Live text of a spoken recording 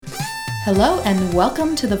Hello and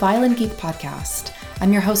welcome to the Violin Geek Podcast.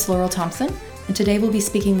 I'm your host Laurel Thompson, and today we'll be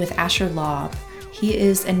speaking with Asher Laub. He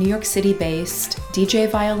is a New York City-based DJ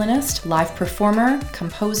violinist, live performer,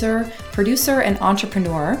 composer, producer, and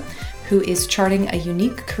entrepreneur who is charting a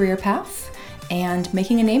unique career path and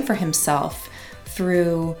making a name for himself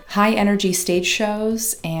through high-energy stage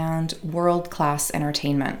shows and world-class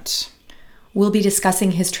entertainment. We'll be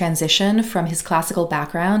discussing his transition from his classical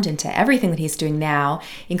background into everything that he's doing now,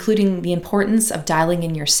 including the importance of dialing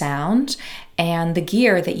in your sound and the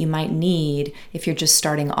gear that you might need if you're just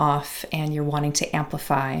starting off and you're wanting to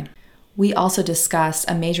amplify. We also discuss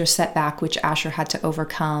a major setback which Asher had to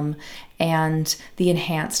overcome and the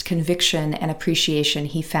enhanced conviction and appreciation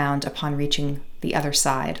he found upon reaching the other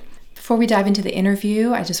side. Before we dive into the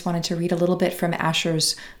interview, I just wanted to read a little bit from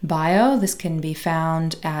Asher's bio. This can be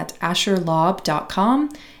found at asherlaub.com,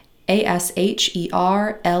 ASHERLAUB,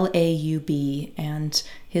 and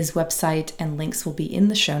his website and links will be in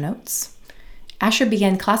the show notes. Asher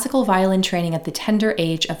began classical violin training at the tender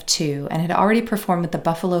age of 2 and had already performed with the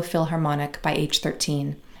Buffalo Philharmonic by age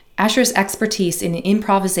 13. Asher's expertise in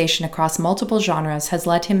improvisation across multiple genres has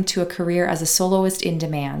led him to a career as a soloist in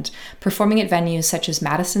demand, performing at venues such as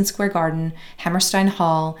Madison Square Garden, Hammerstein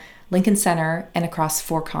Hall, Lincoln Center, and across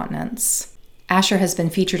 4 continents. Asher has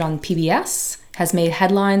been featured on PBS, has made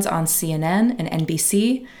headlines on CNN and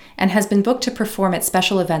NBC, and has been booked to perform at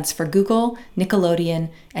special events for Google,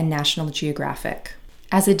 Nickelodeon, and National Geographic.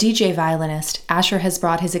 As a DJ violinist, Asher has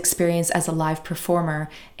brought his experience as a live performer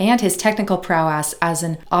and his technical prowess as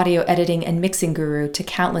an audio editing and mixing guru to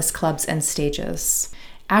countless clubs and stages.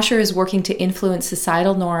 Asher is working to influence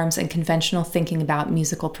societal norms and conventional thinking about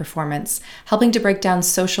musical performance, helping to break down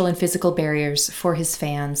social and physical barriers for his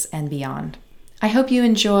fans and beyond. I hope you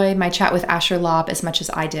enjoy my chat with Asher Laub as much as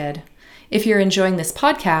I did. If you're enjoying this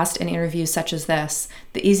podcast and interviews such as this,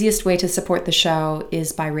 the easiest way to support the show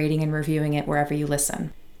is by rating and reviewing it wherever you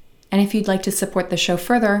listen. And if you'd like to support the show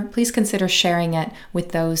further, please consider sharing it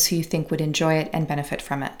with those who you think would enjoy it and benefit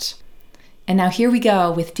from it. And now here we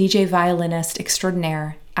go with DJ violinist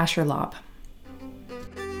extraordinaire Asher Laub.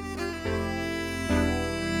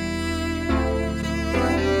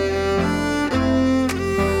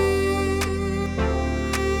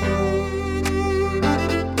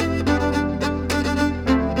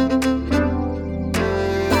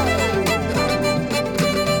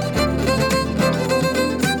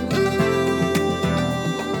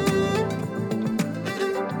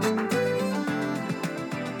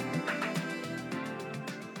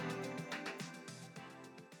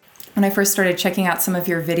 When I first started checking out some of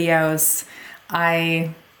your videos,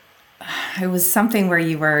 it was something where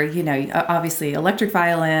you were, obviously electric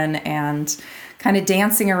violin and kind of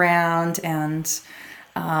dancing around and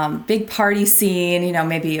big party scene,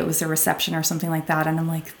 maybe it was a reception or something like that. And I'm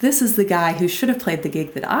like, this is the guy who should have played the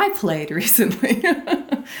gig that I played recently.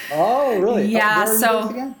 Oh, really? Yeah, Where are you so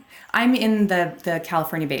based again? I'm in the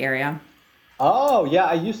California Bay Area. Oh, yeah.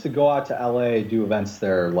 I used to go out to LA, do events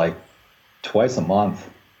there like twice a month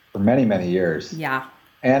for many, many years. Yeah.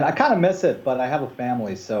 And I kind of miss it, but I have a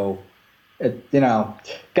family, so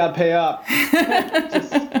gotta pay up.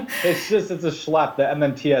 It's a schlep, the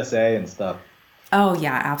MMTSA and stuff. Oh,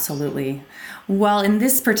 yeah, absolutely. Well, in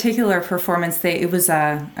this particular performance, it was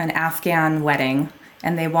an Afghan wedding,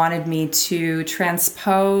 and they wanted me to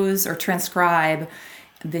transpose or transcribe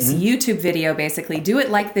this YouTube video, basically. Do it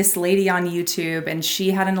like this lady on YouTube, and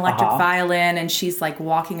she had an electric violin, and she's like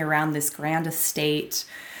walking around this grand estate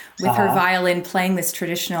with her violin playing this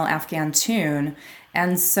traditional Afghan tune.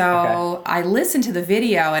 And so I listened to the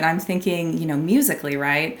video and I'm thinking, musically,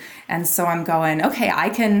 right? And so I'm going, okay, I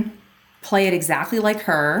can play it exactly like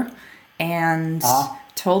her. And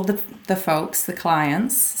told the folks, the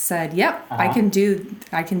clients, said, yep, I can do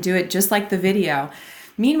it just like the video.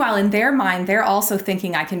 Meanwhile, in their mind, they're also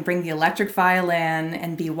thinking I can bring the electric violin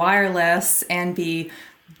and be wireless and be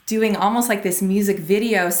doing almost like this music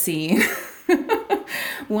video scene.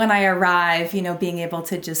 When I arrive, being able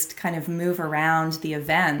to just kind of move around the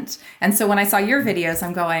event. And so when I saw your videos,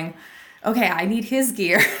 I'm going, okay, I need his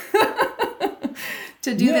gear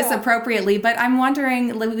to do this appropriately. But I'm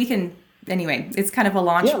wondering, it's kind of a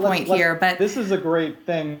launch point here. But this is a great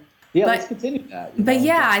thing. Yeah, let's continue that.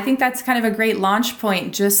 I think that's kind of a great launch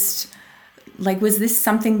point. Just like, was this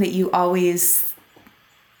something that you always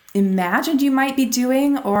imagined you might be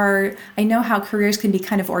doing? Or I know how careers can be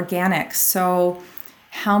kind of organic. So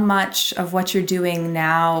how much of what you're doing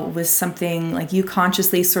now was something like you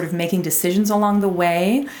consciously sort of making decisions along the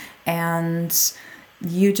way and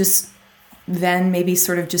you just then maybe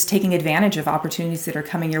sort of just taking advantage of opportunities that are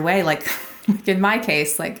coming your way? Like Like in my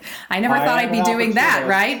case, like I never thought I'd be doing that,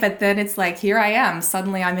 right? But then it's like, here I am.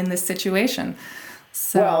 Suddenly I'm in this situation.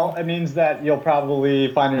 So, well, it means that you'll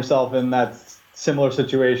probably find yourself in that similar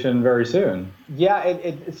situation very soon. Yeah,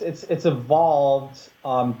 it's evolved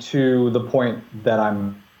to the point that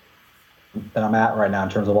I'm at right now in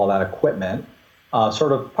terms of all that equipment.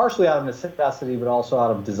 Sort of partially out of necessity, but also out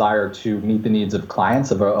of desire to meet the needs of clients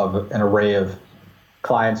of an array of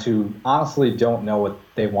clients who honestly don't know what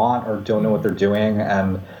they want or don't know what they're doing,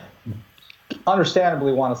 and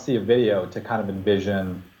understandably want to see a video to kind of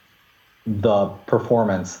envision the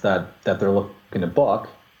performance that they're looking to book.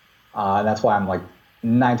 And that's why I'm like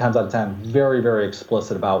 9 times out of 10 very, very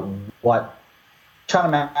explicit about trying to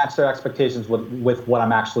match their expectations with what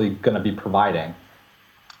I'm actually going to be providing.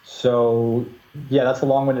 So yeah, that's a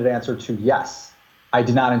long-winded answer to yes. I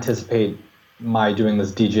did not anticipate my doing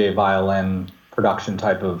this DJ violin production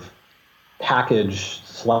type of package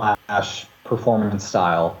 / performance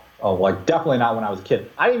style. Oh, like definitely not when I was a kid.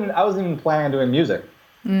 I wasn't even planning on doing music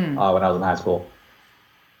when I was in high school.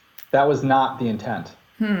 That was not the intent.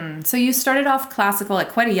 So you started off classical at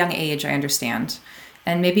quite a young age, I understand.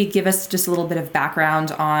 And maybe give us just a little bit of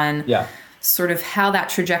background on sort of how that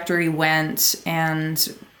trajectory went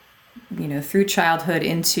and, you know, through childhood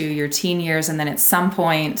into your teen years. And then at some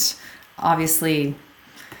point, obviously,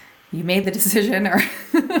 you made the decision or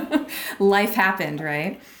life happened,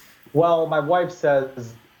 right? Well, my wife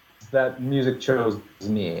says that music chose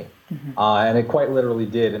me. And it quite literally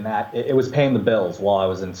did, in that it was paying the bills while I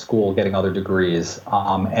was in school getting other degrees.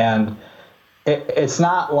 And it's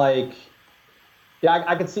not like, yeah,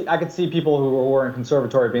 I could see people who were in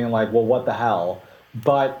conservatory being like, well, what the hell?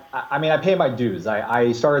 But I mean, I pay my dues.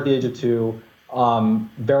 I started at the age of 2,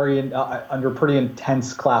 under pretty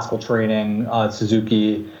intense classical training,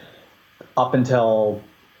 Suzuki, up until,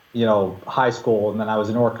 you know, high school. And then I was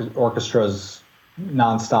in orchestras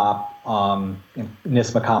nonstop, in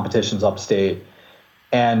NISMA competitions upstate.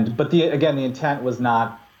 But the intent was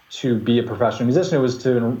not to be a professional musician. It was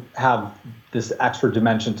to have this extra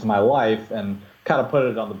dimension to my life and kind of put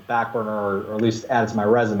it on the back burner, or at least add it to my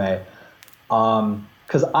resume.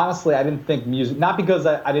 Because honestly, I didn't think music, not because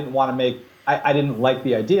I didn't want to I didn't like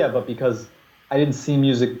the idea, but because I didn't see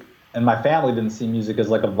music, and my family didn't see music as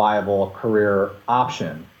like a viable career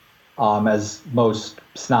option, as most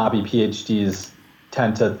snobby PhDs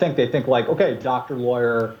tend to think. They think like, okay, doctor,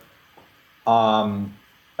 lawyer,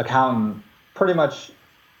 accountant, pretty much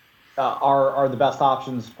are the best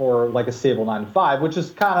options for like a stable 9 to 5, which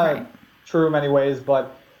is kind of true in many ways,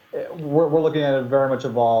 but we're looking at a very much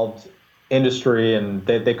evolved industry, and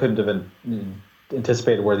they couldn't have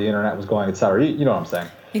anticipated where the internet was going, et cetera. You know what I'm saying?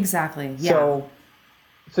 Exactly. Yeah.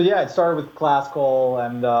 So yeah, it started with classical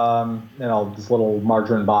and you know, this little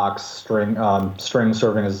margarine box string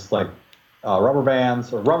serving as like rubber bands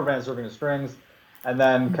serving as strings, and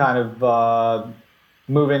then kind of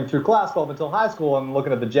moving through classical up until high school and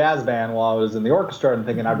looking at the jazz band while I was in the orchestra and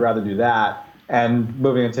thinking I'd rather do that, and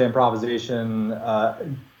moving into improvisation,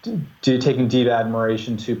 taking deep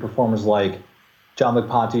admiration to performers like John-Luc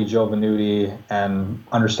Ponty, Joe Venuti, and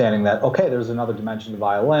understanding that, okay, there's another dimension to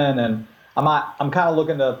violin, and I'm kind of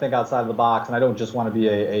looking to think outside of the box, and I don't just want to be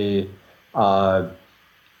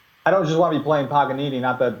I don't just want to be playing Paganini,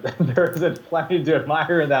 not that there isn't plenty to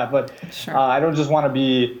admire in that, but I don't just want to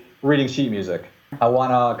be reading sheet music. I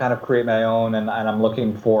want to kind of create my own, and I'm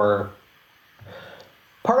looking for,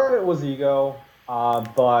 part of it was ego,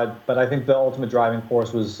 but I think the ultimate driving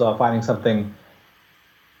force was finding something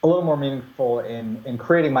a little more meaningful in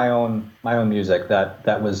creating my own music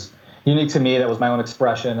that was unique to me, that was my own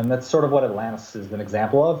expression, and that's sort of what Atlantis is an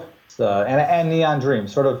example of. And Neon Dream,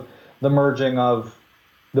 sort of the merging of,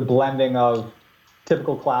 the blending of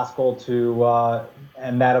typical classical to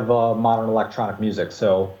and that of modern electronic music.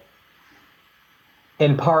 So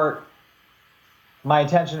in part, my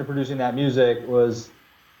intention in producing that music was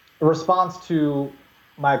a response to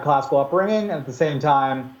my classical upbringing, and at the same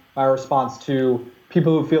time, my response to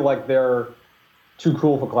people who feel like they're too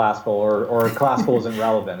cool for classical, or classical isn't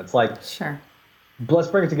relevant. It's like, let's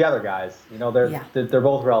bring it together, guys. You know, they're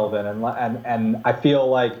both relevant, and I feel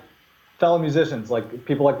like fellow musicians, like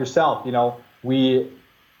people like yourself, you know, we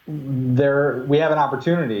have an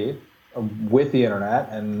opportunity with the internet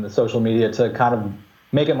and the social media to kind of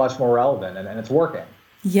make it much more relevant, and it's working.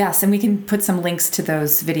 Yes, and we can put some links to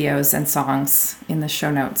those videos and songs in the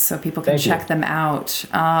show notes so people can check them out.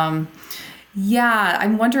 Yeah,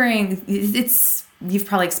 I'm wondering, you've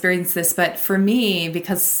probably experienced this, but for me,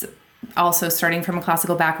 because also starting from a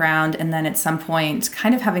classical background and then at some point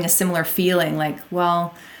kind of having a similar feeling like,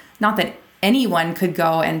 well, not that anyone could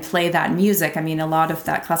go and play that music. I mean, a lot of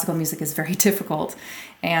that classical music is very difficult.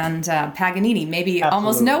 And Paganini, maybe Absolutely.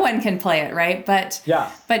 almost no one can play it, right? But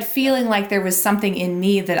but feeling like there was something in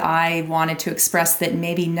me that I wanted to express that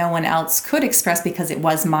maybe no one else could express because it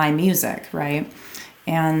was my music, right?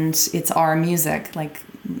 And it's our music. Like,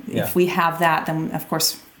 if we have that, then of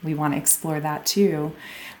course we want to explore that too.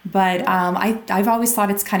 But I've always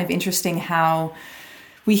thought it's kind of interesting how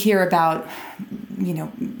we hear about,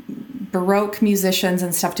 Baroque musicians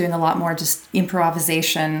and stuff doing a lot more just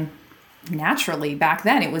improvisation naturally. Back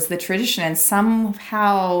then it was the tradition, and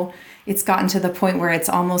somehow it's gotten to the point where it's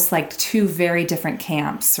almost like two very different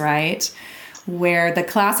camps, right? Where the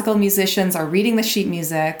classical musicians are reading the sheet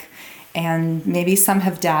music, and maybe some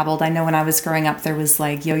have dabbled. I know when I was growing up there was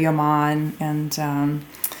like Yo-Yo Ma and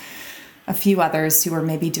a few others who were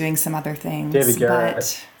maybe doing some other things. David Garrett.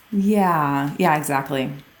 But yeah,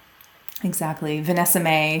 exactly. Vanessa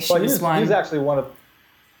Mae, she was one. He was actually one of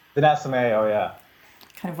Vanessa Mae. Oh yeah.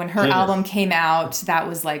 Kind of when her album came out, that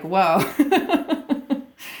was like, whoa.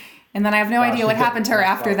 And then I have no idea what happened to her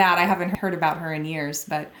after that. I haven't heard about her in years,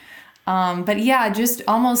 but yeah, just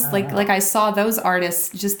almost like I saw those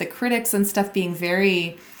artists, just the critics and stuff being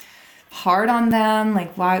very hard on them.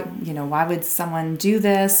 Like, why would someone do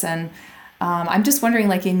this? And I'm just wondering,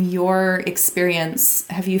 like, in your experience,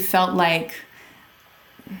 have you felt like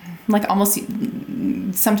almost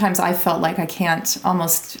sometimes I felt like I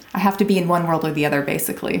have to be in one world or the other,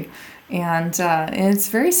 basically. And it's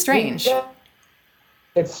very strange.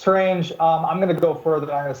 It's strange. I'm going to go further.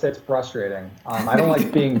 I'm going to say it's frustrating. I don't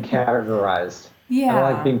like being categorized. Yeah. I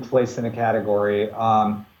don't like being placed in a category.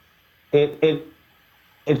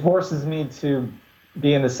 It forces me to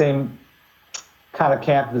be in the same kind of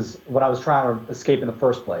camp as what I was trying to escape in the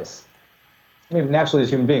first place. I mean, naturally, as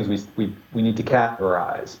human beings, we need to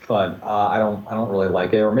categorize, but I don't really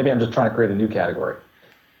like it. Or maybe I'm just trying to create a new category.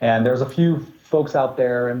 And there's a few folks out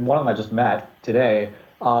there, and one of them I just met today,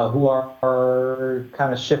 who are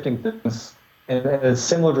kind of shifting things in a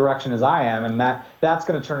similar direction as I am, and that's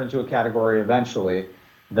going to turn into a category eventually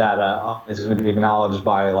that is going to be acknowledged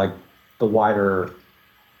by like the wider,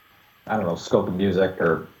 I don't know, scope of music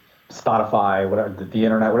or Spotify, whatever, the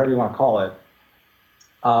internet, whatever you want to call it.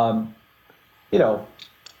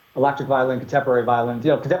 Electric violin, contemporary violin.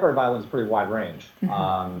 Contemporary violin is a pretty wide range,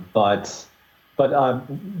 but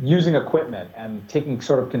using equipment and taking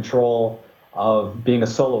sort of control of being a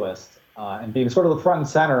soloist and being sort of the front and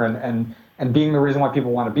center and being the reason why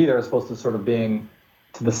people want to be there, as opposed to sort of being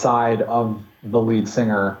to the side of the lead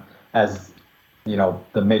singer, as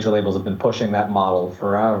the major labels have been pushing that model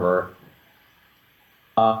forever.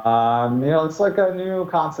 It's like a new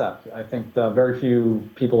concept. I think very few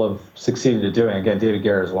people have succeeded at doing. Again, David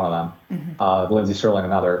Garrett is one of them. Lindsey Sterling,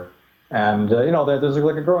 another. And there's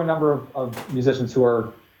like a growing number of musicians who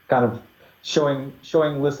are kind of showing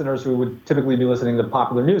listeners who would typically be listening to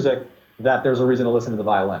popular music that there's a reason to listen to the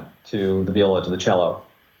violin, to the viola, to the cello,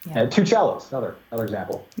 and two cellos. Another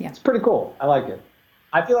example. Yeah. It's pretty cool. I like it.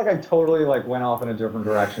 I feel like I totally went off in a different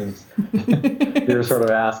directions. You were sort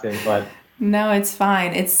of asking, but. No, it's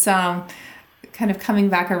fine. It's kind of coming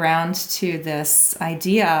back around to this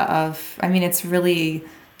idea of, it's really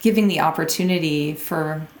giving the opportunity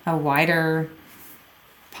for a wider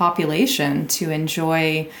population to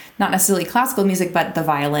enjoy not necessarily classical music, but the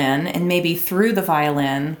violin, and maybe through the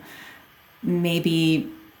violin,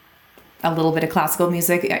 maybe a little bit of classical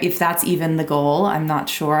music, if that's even the goal. I'm not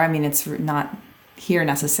sure. It's not here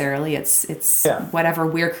necessarily. It's whatever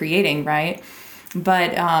we're creating, right?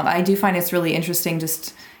 But I do find it's really interesting,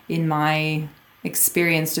 just in my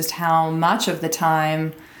experience, just how much of the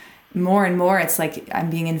time, more and more, it's like I'm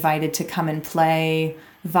being invited to come and play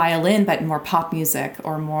violin, but more pop music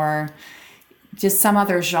or more just some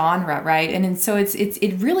other genre, right? And so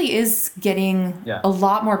it really is getting a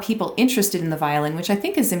lot more people interested in the violin, which I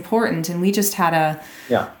think is important. And we just had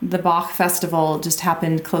the Bach Festival just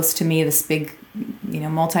happened close to me, this big,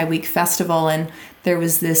 multi-week festival, and there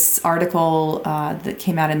was this article that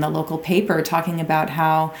came out in the local paper talking about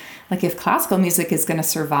how, like, if classical music is going to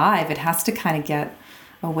survive, it has to kind of get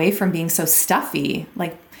away from being so stuffy.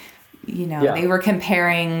 Like, they were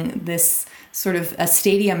comparing this sort of a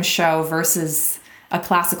stadium show versus a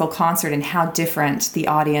classical concert and how different the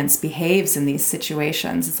audience behaves in these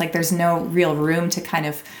situations. It's like there's no real room to kind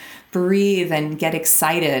of breathe and get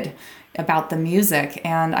excited about the music.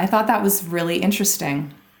 And I thought that was really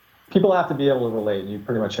interesting. People have to be able to relate. You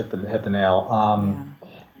pretty much hit the nail.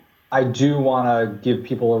 I do want to give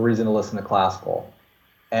people a reason to listen to classical.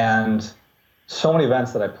 And so many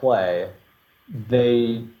events that I play,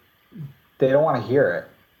 they don't want to hear it.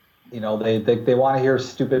 They want to hear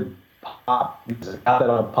stupid pop music. Not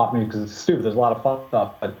that pop music is stupid. There's a lot of fun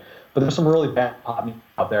stuff, but there's some really bad pop music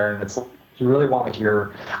out there, and it's you really want to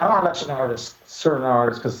hear. I don't want to mention artists, certain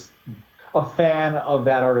artists, because a fan of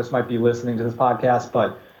that artist might be listening to this podcast,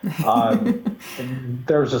 but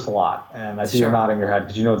there's just a lot, and I see you nodding your head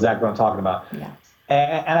because you know exactly what I'm talking about. Yeah.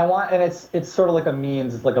 And I want, and it's sort of like a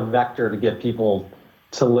means, it's like a vector to get people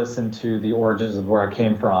to listen to the origins of where I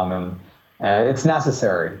came from, and it's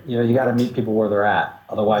necessary. You know, you got to meet people where they're at,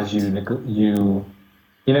 otherwise you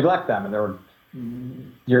neglect them, and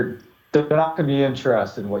they're not going to be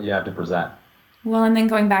interested in what you have to present. Well, and then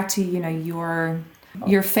going back to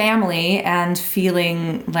your family and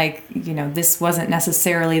feeling like this wasn't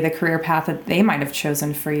necessarily the career path that they might have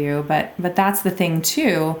chosen for you, but that's the thing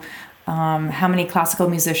too. How many classical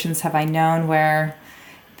musicians have I known where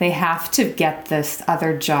they have to get this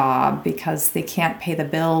other job because they can't pay the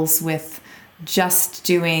bills with just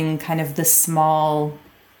doing kind of the small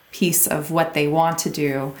piece of what they want to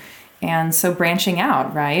do, and so branching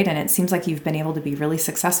out, right? And it seems like you've been able to be really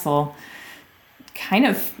successful kind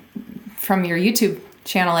of from your YouTube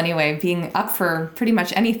channel anyway, being up for pretty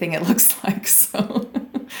much anything, it looks like. So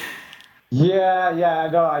yeah,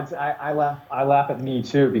 no, I laugh at me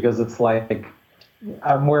too, because it's like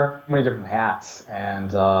I'm wearing many different hats, and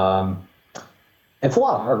it's a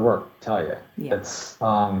lot of hard work, I tell you. Yeah. It's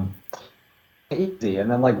easy, and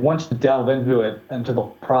then like once you delve into it, into the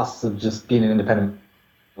process of just being an independent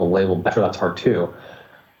label, I'm sure that's hard too.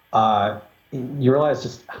 You realize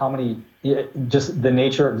just how many, just the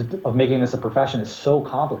nature of making this a profession is so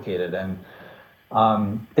complicated, and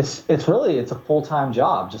it's a full-time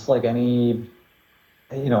job, just like any,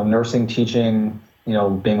 nursing, teaching,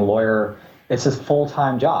 being a lawyer. It's this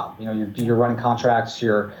full-time job. You're running contracts,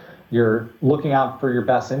 you're looking out for your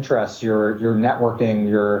best interests, you're networking,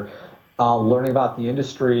 you're learning about the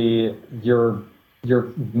industry, you're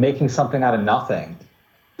making something out of nothing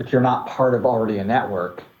if you're not part of already a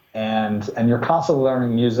network. And you're constantly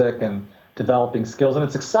learning music and developing skills, and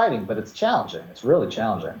it's exciting, but it's challenging. It's really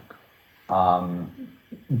challenging.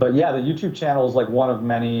 But yeah, the YouTube channel is like one of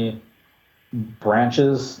many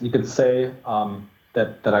branches, you could say,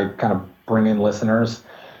 that I kind of bring in listeners,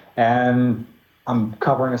 and I'm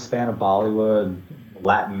covering a span of Bollywood,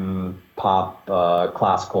 Latin, pop,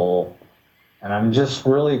 classical, and I'm just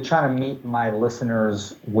really trying to meet my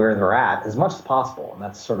listeners where they're at as much as possible, and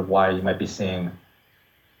that's sort of why you might be seeing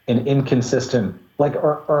an inconsistent,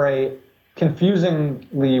 or a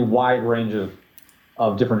confusingly wide range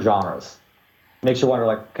of different genres. Makes you wonder,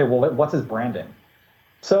 like, okay, well, what's his branding?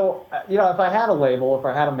 So, if I had a label, if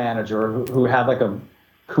I had a manager who had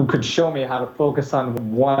who could show me how to focus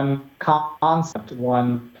on one concept,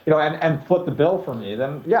 and foot the bill for me,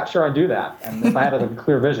 then yeah, sure, I'd do that. And if I had a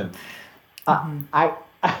clear vision, I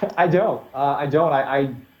don't.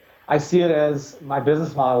 I see it as my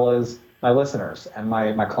business model is my listeners and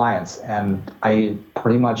my clients, and I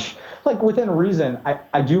pretty much, within reason,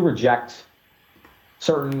 I do reject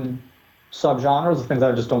certain subgenres of things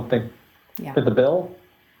that I just don't think fit the bill,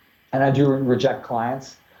 and I do reject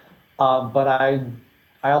clients, but I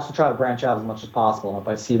also try to branch out as much as possible, and if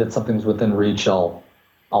I see that something's within reach, I'll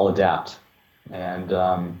adapt. And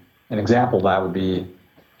an example of that would be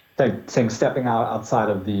stepping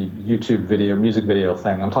outside of the YouTube music video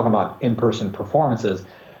thing. I'm talking about in-person performances.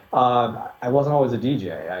 I wasn't always a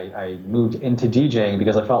DJ. I moved into DJing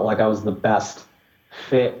because I felt like I was the best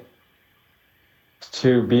fit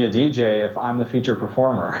to be a DJ if I'm the featured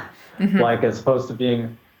performer, as opposed to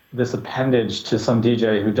being this appendage to some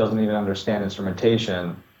DJ who doesn't even understand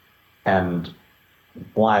instrumentation and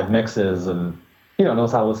live mixes and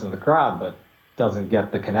knows how to listen to the crowd, but doesn't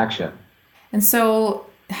get the connection. And so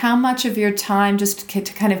how much of your time, just to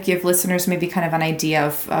kind of give listeners maybe kind of an idea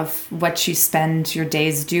of what you spend your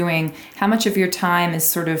days doing, how much of your time is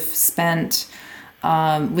sort of spent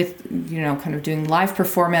with, kind of doing live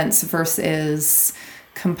performance versus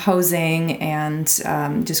composing and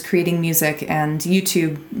just creating music and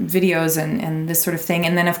YouTube videos and this sort of thing?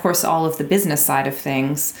 And then, of course, all of the business side of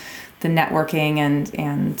things, the networking and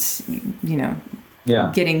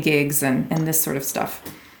getting gigs and this sort of stuff.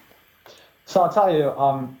 So I'll tell you,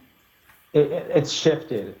 it's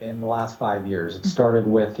shifted in the last 5 years. It started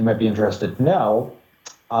with, you might be interested to know,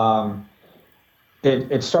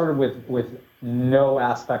 it started with no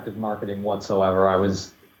aspect of marketing whatsoever. I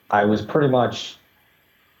was pretty much,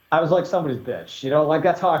 I was like somebody's bitch,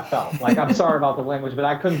 that's how I felt. I'm sorry about the language, but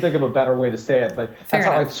I couldn't think of a better way to say it. But that's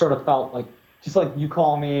how I sort of felt, just you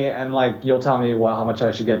call me and you'll tell me how much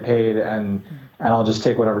I should get paid, and I'll just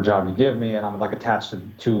take whatever job you give me, and I'm attached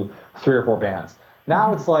to 3 or 4 bands.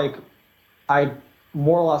 Now it's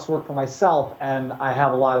more or less work for myself, and I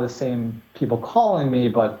have a lot of the same people calling me,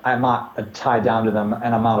 but I'm not tied down to them,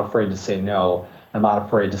 and I'm not afraid to say no. I'm not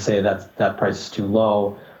afraid to say that price is too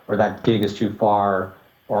low, or that gig is too far,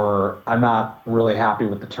 or I'm not really happy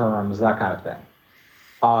with the terms, that kind of thing.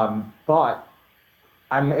 But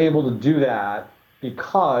I'm able to do that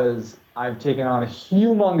because I've taken on a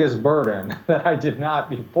humongous burden that I did not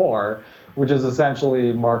before, which is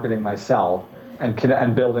essentially marketing myself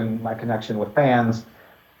and building my connection with fans.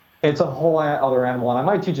 It's a whole other animal, and I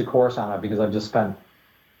might teach a course on it because I've just spent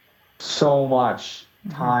so much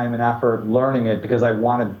time and effort learning it because I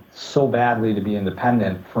wanted so badly to be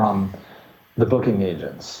independent from the booking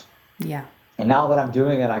agents. Yeah. And now that I'm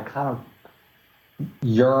doing it, I kind of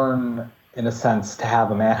yearn, in a sense, to have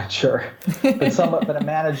a manager, but a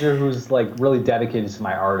manager who's like really dedicated to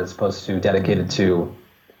my art as opposed to dedicated to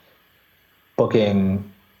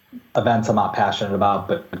booking events I'm not passionate about,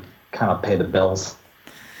 but kind of pay the bills.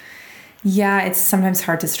 Yeah, it's sometimes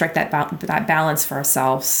hard to strike that balance for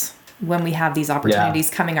ourselves when we have these opportunities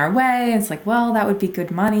coming our way. It's like, well, that would be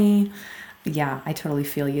good money. Yeah, I totally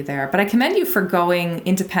feel you there. But I commend you for going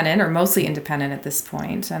independent, or mostly independent at this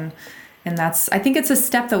point. And that's, I think it's a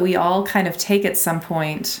step that we all kind of take at some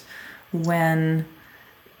point when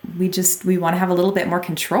we want to have a little bit more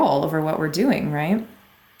control over what we're doing, right?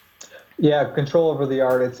 Yeah, control over the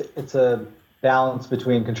art. It's a balance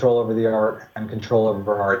between control over the art and control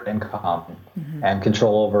over our income, and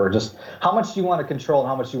control over just how much do you want to control and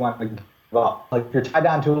how much do you want to give up. Like if you're tied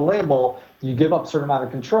down to a label, you give up a certain amount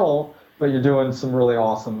of control, but you're doing some really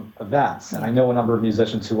awesome events. And I know a number of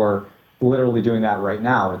musicians who are literally doing that right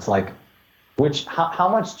now. It's like, how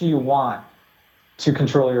much do you want to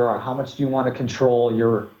control your art? How much do you want to control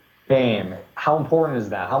your fame? How important is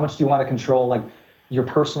that? How much do you want to control like your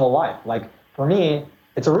personal life? Like for me,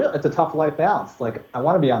 it's a tough life balance. Like I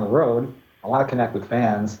want to be on the road. I want to connect with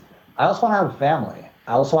fans. I also want to have a family.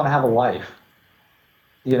 I also want to have a life.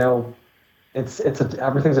 You know,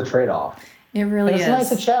 everything's a trade-off. It really is. It's nice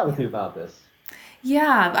to chat with you about this.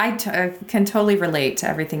 Yeah, I can totally relate to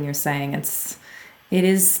everything you're saying. It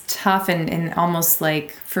is tough and almost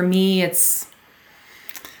like, for me, it's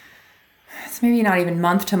maybe not even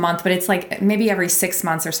month to month, but it's like maybe every 6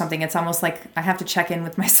 months or something. It's almost like I have to check in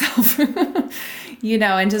with myself, and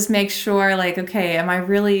just make sure like, okay, am I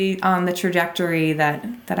really on the trajectory that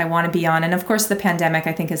I want to be on? And of course, the pandemic,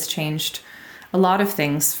 I think, has changed a lot of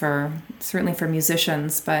things certainly for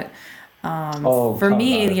musicians, but for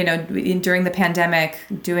me, during the pandemic,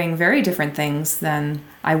 doing very different things than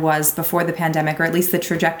I was before the pandemic, or at least the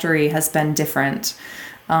trajectory has been different.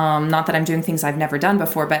 Not that I'm doing things I've never done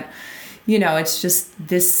before, but it's just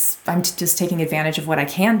this, I'm just taking advantage of what I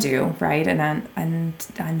can do, right? And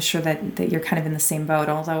I'm sure that you're kind of in the same boat,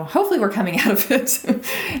 although hopefully we're coming out of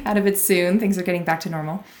it soon. Things are getting back to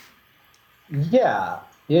normal. Yeah,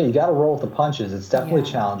 you got to roll with the punches. It's definitely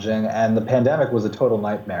challenging, and the pandemic was a total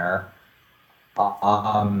nightmare.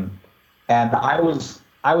 And I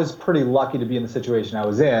was pretty lucky to be in the situation I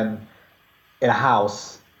was in a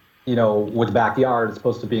house, with a backyard, as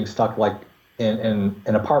opposed to being stuck like in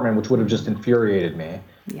an apartment, which would have just infuriated me.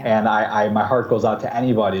 Yeah. And my heart goes out to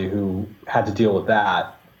anybody who had to deal with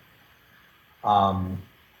that.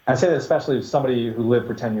 I say that especially as somebody who lived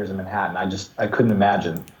for 10 years in Manhattan. I couldn't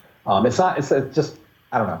imagine. It's just,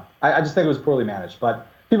 I don't know. I just think it was poorly managed, but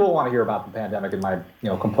people want to hear about the pandemic and my,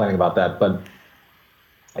 complaining about that. But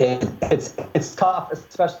it's tough,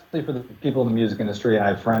 especially for the people in the music industry. And I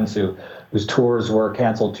have friends whose tours were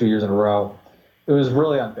canceled 2 years in a row. It was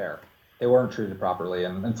really unfair. They weren't treated properly.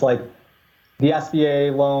 And it's like the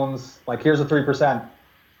SBA loans, like here's a 3%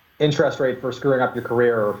 interest rate for screwing up your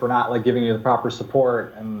career or for not like giving you the proper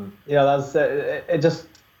support. And, that's, it just,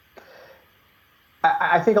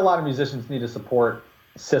 I think a lot of musicians need a support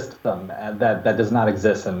system that does not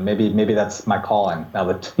exist. And maybe that's my calling. Now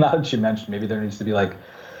that you mentioned, maybe there needs to be like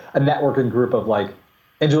a networking group of like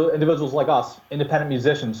individuals like us, independent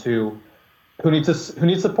musicians who need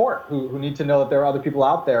support, who need to know that there are other people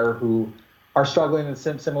out there who are struggling in a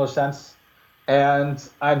similar sense. And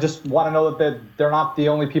I just want to know that they're not the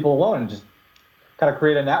only people alone, and just kind of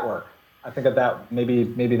create a network. I think that maybe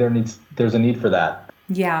there's a need for that.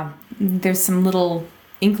 Yeah, there's some little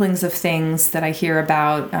inklings of things that I hear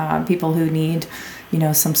about people who need,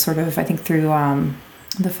 some sort of, I think through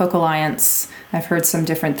the Folk Alliance, I've heard some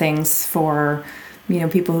different things for,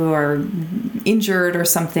 people who are injured or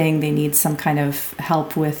something. They need some kind of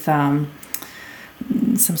help with some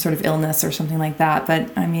sort of illness or something like that.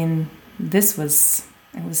 But I mean, it was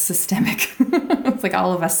systemic. It's like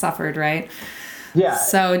all of us suffered, right? Yeah.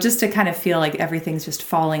 So just to kind of feel like everything's just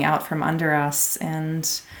falling out from under us,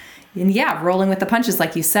 and yeah, rolling with the punches,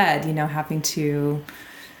 like you said, having to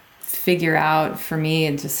figure out for me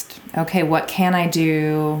and just, okay, what can I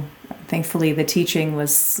do? Thankfully, the teaching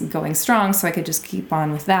was going strong, so I could just keep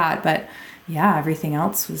on with that. But yeah, everything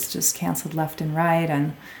else was just canceled left and right.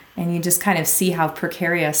 And you just kind of see how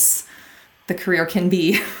precarious the career can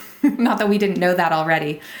be. Not that we didn't know that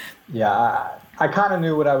already. Yeah, I kind of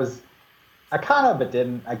knew what I was, I kind of, but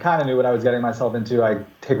didn't. I kind of knew what I was getting myself into. I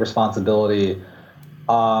take responsibility.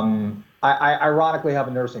 I ironically have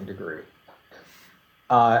a nursing degree.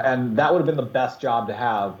 And that would have been the best job to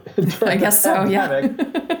have during I guess the pandemic. So,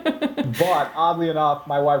 yeah. But oddly enough,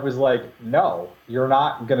 my wife was like, no, you're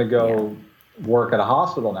not going to go work at a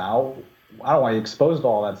hospital now. I don't want you exposed to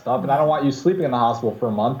all that stuff. And I don't want you sleeping in the hospital for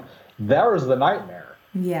a month. There is the nightmare.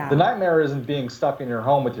 Yeah. The nightmare isn't being stuck in your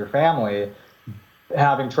home with your family,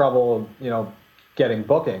 having trouble, getting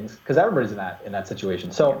bookings, because everybody's in that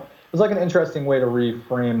situation. So it was like an interesting way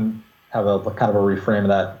to have a kind of a reframe of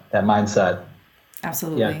that mindset.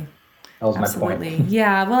 Absolutely. Yeah, that was Absolutely. my point.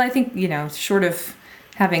 Yeah. Well, I think, short of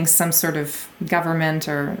having some sort of government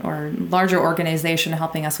or larger organization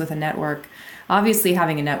helping us with a network, obviously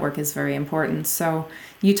having a network is very important. So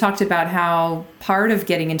you talked about how part of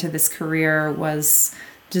getting into this career was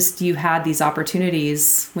just you had these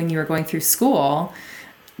opportunities when you were going through school.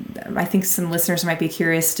 I think some listeners might be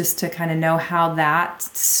curious just to kind of know how that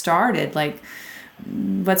started. Like,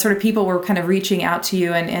 what sort of people were kind of reaching out to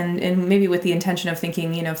you and maybe with the intention of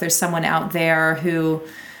thinking, if there's someone out there who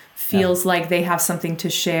feels like they have something to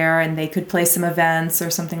share and they could play some events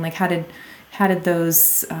or something, like how did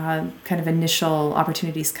those kind of initial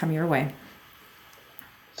opportunities come your way?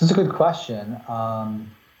 This is a good question.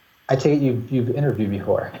 I take it you've interviewed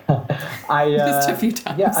before. Just a few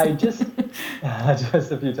times. Yeah,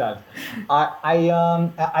 just a few times.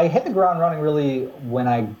 I hit the ground running really when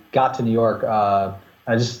I got to New York. I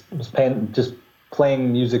just was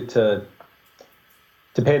playing music to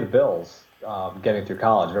pay the bills, getting through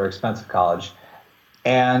college, very expensive college.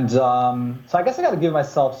 And so I guess I got to give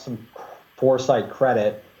myself some foresight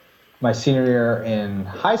credit my senior year in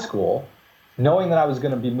high school, knowing that I was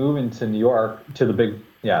going to be moving to New York, to the big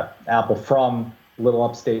Apple, from little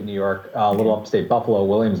upstate New York, little upstate Buffalo,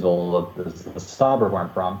 Williamsville, the suburb where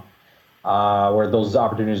I'm from, where those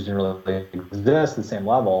opportunities didn't really exist at the same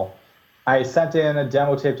level. I sent in a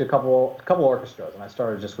demo tape to a couple orchestras, and I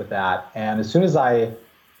started just with that. And as soon as I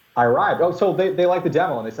arrived, so they liked the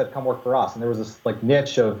demo, and they said, come work for us. And there was this like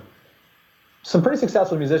niche of some pretty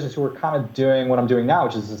successful musicians who were kind of doing what I'm doing now,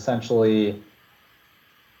 which is essentially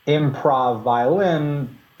improv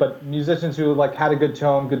violin, but musicians who like had a good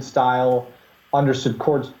tone, good style, understood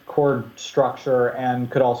chord structure, and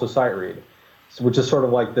could also sight read, which is sort of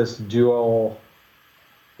like this dual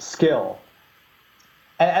skill.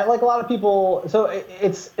 And like a lot of people, so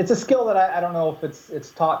it's a skill that I don't know if it's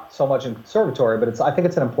taught so much in conservatory, but I think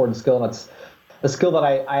it's an important skill, and it's a skill that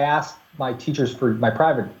I asked my teachers, for my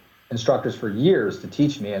private instructors, for years to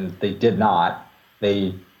teach me, and they did not.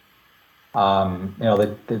 They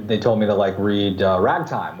they told me to like read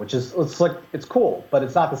ragtime, which is it's cool, but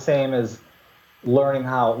it's not the same as learning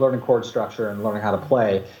chord structure and learning how to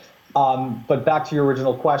play. But back to your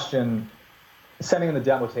original question, sending in the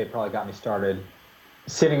demo tape probably got me started.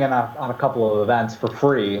 Sitting in on a couple of events for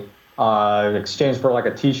free, in exchange for like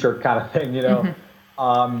a T-shirt kind of thing,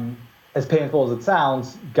 as painful as it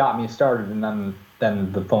sounds, got me started, and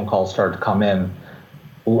then the phone calls started to come in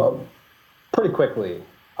pretty quickly.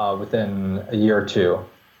 Within a year or two.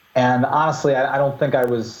 And honestly, I don't think I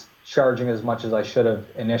was charging as much as I should have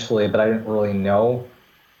initially, but I didn't really know,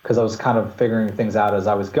 because I was kind of figuring things out as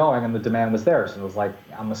I was going, and the demand was there. So it was like,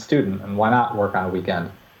 I'm a student, and why not work on a weekend?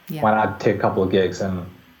 Yeah. Why not take a couple of gigs? And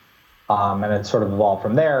it sort of evolved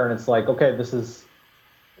from there. And it's like, okay, this is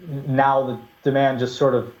now the demand just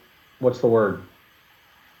sort of, what's the word?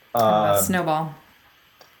 Snowball.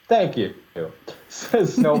 Thank you.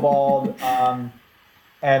 Snowballed.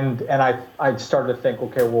 And I started to think,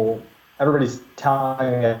 okay, well, everybody's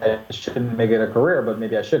telling me I shouldn't make it a career, but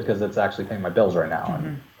maybe I should, because it's actually paying my bills right now. Mm-hmm.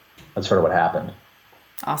 And that's sort of what happened.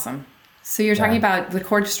 Awesome. So you're talking about the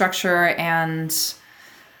chord structure and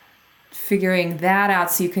figuring that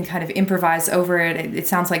out so you can kind of improvise over it. It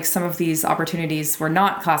sounds like some of these opportunities were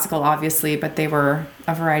not classical, obviously, but they were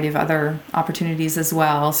a variety of other opportunities as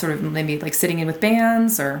well, sort of maybe like sitting in with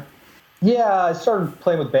bands or... Yeah, I started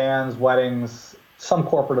playing with bands, weddings, some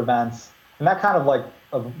corporate events, and that kind of like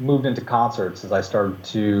moved into concerts as I started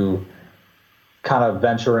to kind of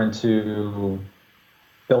venture into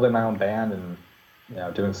building my own band and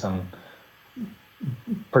doing some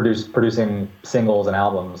producing singles and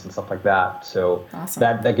albums and stuff like that. So awesome.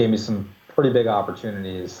 that gave me some pretty big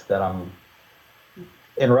opportunities that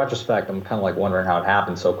in retrospect, I'm kind of like wondering how it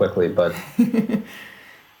happened so quickly, but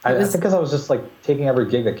I think because I was just like taking every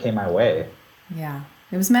gig that came my way. Yeah,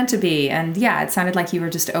 it was meant to be. And yeah, it sounded like you were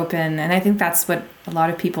just open. And I think that's what a lot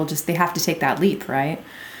of people they have to take that leap, right?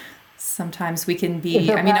 Sometimes we can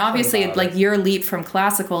be, I mean, obviously like your leap from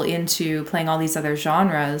classical into playing all these other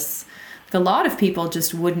genres, like a lot of people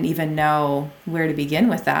just wouldn't even know where to begin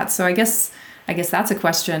with that. So I guess that's a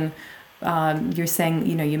question. You're saying,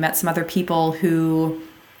 you met some other people who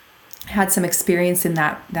had some experience in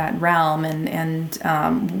that realm, and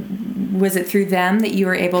was it through them that you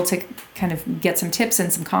were able to kind of get some tips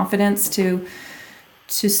and some confidence to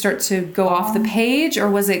start to go off the page, or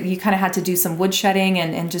was it you kind of had to do some woodshedding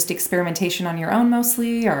and just experimentation on your own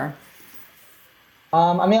mostly, or?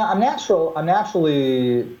 I mean, I'm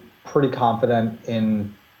naturally pretty confident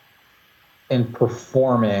in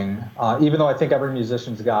performing, even though I think every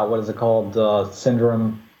musician's got, what is it called,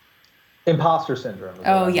 imposter syndrome.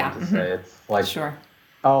 Oh yeah. To say. It's like, sure.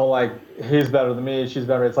 Oh, like he's better than me, she's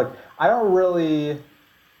better. It's like I don't really.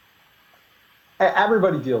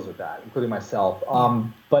 Everybody deals with that, including myself.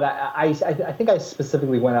 But I think I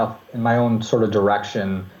specifically went off in my own sort of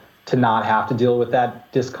direction to not have to deal with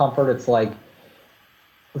that discomfort. It's like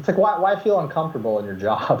why feel uncomfortable in your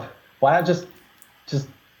job? Why not just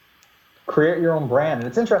create your own brand? And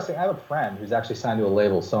it's interesting. I have a friend who's actually signed to a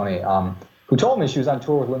label, Sony, who told me she was on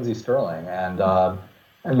tour with Lindsey Sterling, and I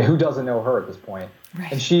mean, who doesn't know her at this point?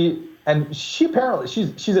 Right. And she apparently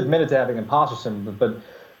she's admitted to having imposter syndrome, but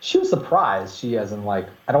she was surprised. She, as in, like,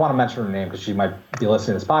 I don't want to mention her name because she might be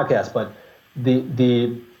listening to this podcast, but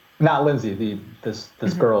the not Lindsay, this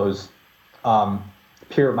girl who's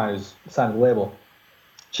peer of mine who's signed to the label.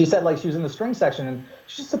 She said, like, she was in the string section and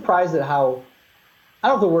she's surprised at how, I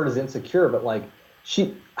don't know if the word is insecure, but like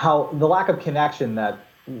how the lack of connection that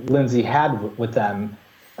Lindsay had with them,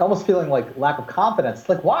 almost feeling like lack of confidence.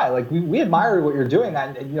 Like, why? Like, we admire what you're doing,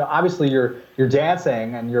 and obviously you're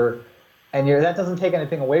dancing and you're that doesn't take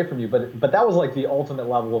anything away from you, but that was like the ultimate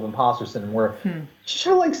level of imposter syndrome, where she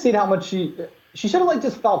should have like seen how much she should have like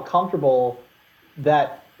just felt comfortable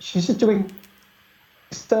that she's just doing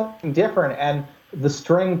something different, and the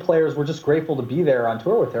string players were just grateful to be there on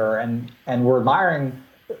tour with her, and were admiring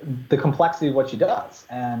the complexity of what she does.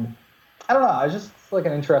 And I don't know, it's just like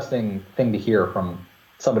an interesting thing to hear from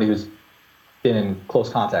somebody who's been in close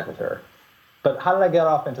contact with her. But how did I get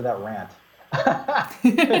off into that rant?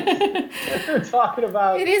 We're talking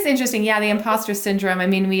about. It is interesting, yeah. The imposter syndrome. I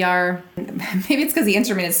mean, maybe it's because the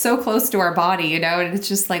instrument is so close to our body, and it's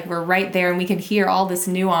just like we're right there, and we can hear all this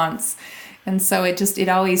nuance, and so it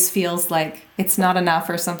always feels like it's not enough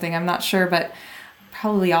or something. I'm not sure, but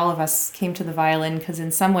probably all of us came to the violin because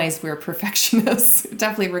in some ways we're perfectionists. It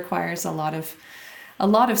definitely requires a lot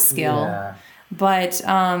of skill. Yeah. But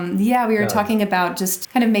we were talking about just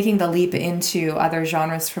kind of making the leap into other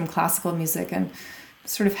genres from classical music, and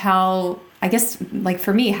sort of how, I guess, like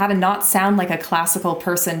for me, how to not sound like a classical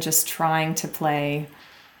person just trying to play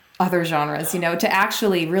other genres, to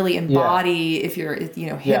actually really embody if you're,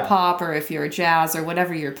 hip hop or if you're jazz or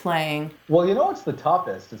whatever you're playing. Well, what's the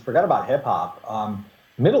toughest is, forget about hip hop.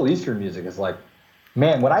 Middle Eastern music is like,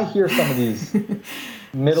 man, when I hear some of these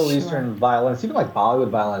Middle Eastern violinists, even like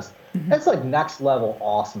Bollywood violinists, it's like next level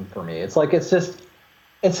awesome for me. It's like, it's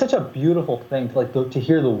such a beautiful thing to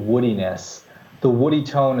hear the woodiness, the woody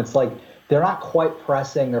tone. It's like they're not quite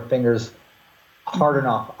pressing their fingers hard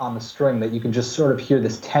enough on the string that you can just sort of hear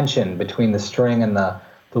this tension between the string and the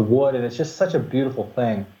wood, and it's just such a beautiful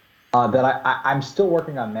thing that I'm still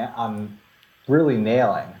working on really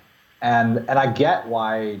nailing. And I get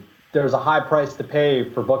why there's a high price to pay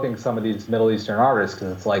for booking some of these Middle Eastern artists,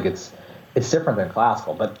 because it's like it's different than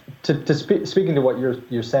classical. But speaking to what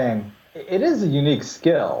you're saying, it is a unique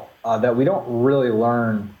skill that we don't really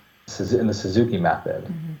learn in the Suzuki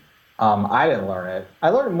method. I didn't learn it. I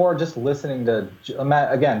learned it more just listening to,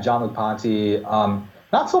 again, John Luke Ponty.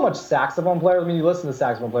 Not so much saxophone players. I mean, you listen to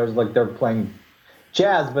saxophone players like they're playing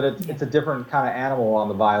jazz, but it's a different kind of animal on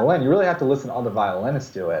the violin. You really have to listen to other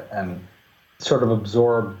violinists do it and sort of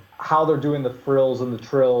absorb how they're doing the frills and the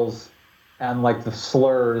trills and like the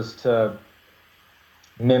slurs to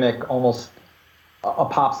mimic almost a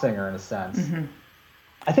pop singer in a sense.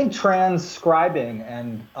 I think transcribing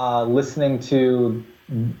and listening to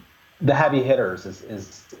the heavy hitters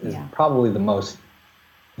is probably the most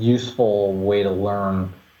useful way to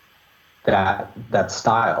learn that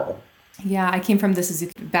style. Yeah, I came from the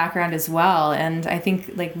Suzuki background as well, and I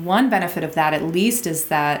think like one benefit of that at least is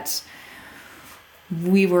that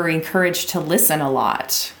we were encouraged to listen a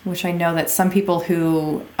lot, which I know that some people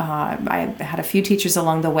who, I had a few teachers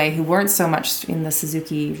along the way who weren't so much in the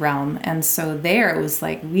Suzuki realm. And so there it was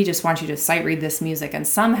like, we just want you to sight read this music and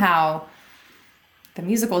somehow the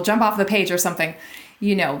music will jump off the page or something.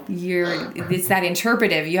 It's that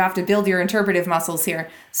interpretive. You have to build your interpretive muscles here.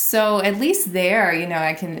 So at least there,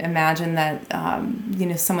 I can imagine that,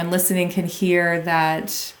 someone listening can hear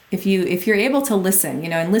that if you're able to listen,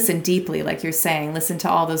 and listen deeply, like you're saying, listen to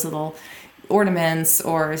all those little ornaments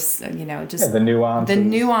or, just the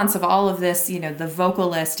nuance of all of this, the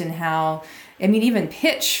vocalist and how, even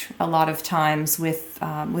pitch a lot of times with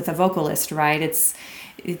a vocalist, right?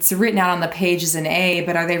 It's written out on the page as an A,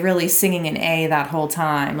 but are they really singing an A that whole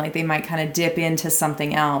time? Like they might kind of dip into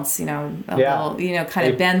something else, little,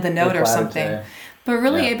 kind of bend the note or something, but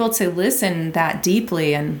really able to listen that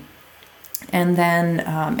deeply and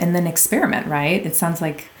then experiment, right? It sounds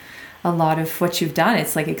like a lot of what you've done.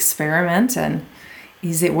 It's like experiment, and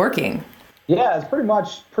is it working? Yeah, it's pretty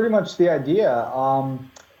much the idea.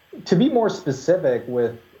 To be more specific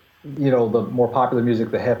with, the more popular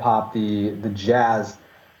music, the hip hop, the jazz,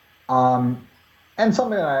 and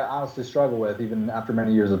something that I honestly struggle with, even after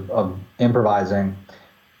many years of improvising,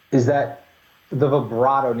 is that the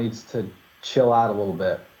vibrato needs to chill out a little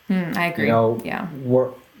bit. I agree. Yeah,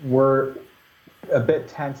 we're a bit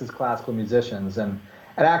tense as classical musicians, and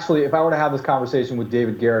actually, if I were to have this conversation with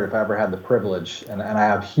David Garrett, if I ever had the privilege, and I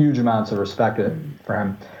have huge amounts of respect for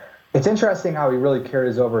him, it's interesting how he really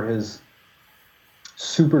carries over his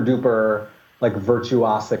super duper like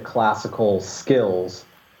virtuosic classical skills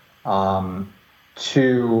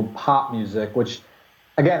to pop music, which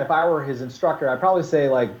again, if I were his instructor, I'd probably say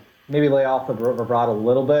like maybe lay off the vibrato a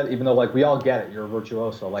little bit, even though like we all get it, you're a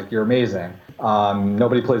virtuoso, like you're amazing.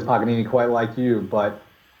 Nobody plays Paganini quite like you, but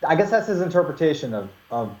I guess that's his interpretation of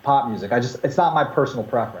pop music. It's not my personal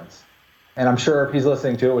preference. And I'm sure if he's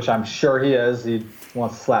listening to it, which I'm sure he is, he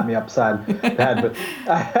wants to slap me upside the head, but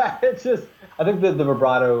I think that the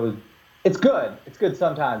vibrato, it's good. It's good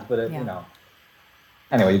sometimes, but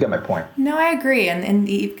anyway, you get my point. No, I agree. And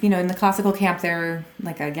in the classical camp there,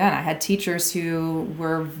 like, again, I had teachers who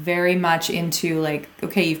were very much into like,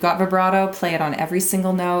 okay, you've got vibrato, play it on every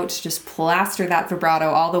single note, just plaster that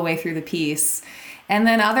vibrato all the way through the piece. And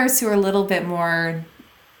then others who are a little bit more,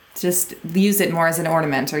 just use it more as an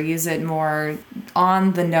ornament or use it more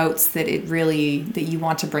on the notes that you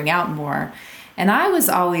want to bring out more. And I was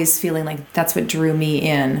always feeling like that's what drew me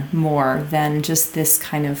in more than just this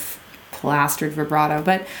kind of plastered vibrato.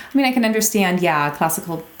 But I can understand, a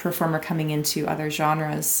classical performer coming into other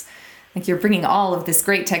genres, like you're bringing all of this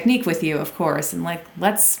great technique with you, of course, and like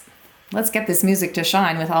let's get this music to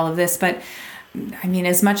shine with all of this. But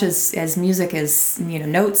as much as music is,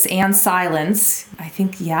 notes and silence, I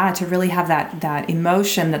think, to really have that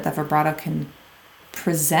emotion that the vibrato can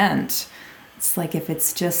present, it's like if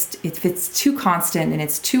it's too constant and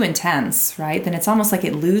it's too intense, right, then it's almost like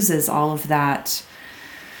it loses all of that,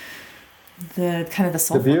 the kind of the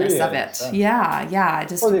soulfulness of it. We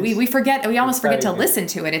almost forget to listen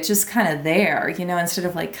to it. It's just kind of there, instead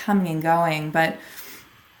of like coming and going. But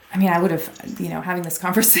I would have, having this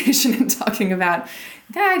conversation and talking about,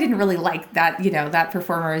 I didn't really like that, that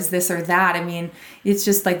performer is this or that. It's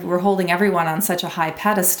just like we're holding everyone on such a high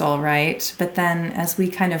pedestal, right? But then as we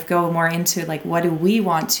kind of go more into like, what do we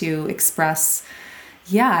want to express?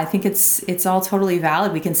 I think it's all totally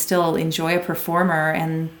valid. We can still enjoy a performer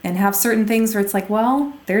and have certain things where it's like,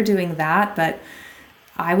 well, they're doing that, but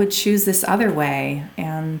I would choose this other way.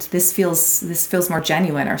 And this feels more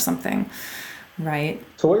genuine or something. Right.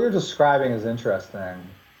 So what you're describing is interesting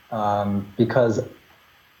because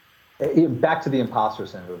back to the imposter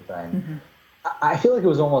syndrome thing, I feel like it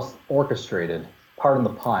was almost orchestrated, pardon the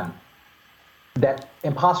pun, that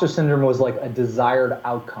imposter syndrome was like a desired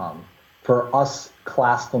outcome for us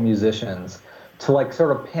classical musicians to like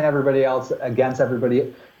sort of pin everybody else against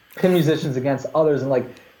everybody, pin musicians against others, and like,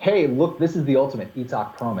 hey, look, this is the ultimate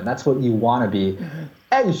Itzhak Perlman. That's what you want to be.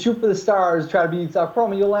 And you shoot for the stars, try to be Itzhak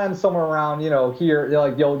Perlman, you'll land somewhere around, here,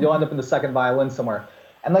 like you'll end up in the second violin somewhere.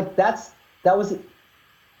 And like that was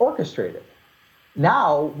orchestrated.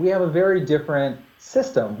 Now we have a very different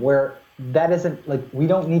system where that isn't like, we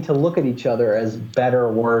don't need to look at each other as better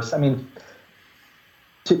or worse.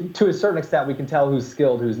 To a certain extent, we can tell who's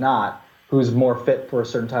skilled, who's not, who's more fit for a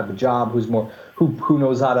certain type of job, who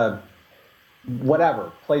knows how to,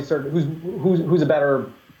 whatever, play certain, who's a better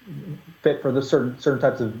fit for the certain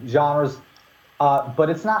types of genres. But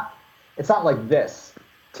it's not like this,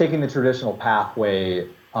 taking the traditional pathway,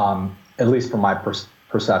 at least from my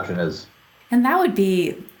perception is. And that would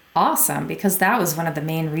be awesome, because that was one of the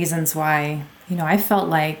main reasons why, I felt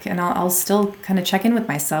like, and I'll still kind of check in with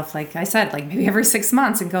myself, like I said, like maybe every 6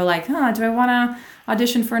 months and go like, do I want to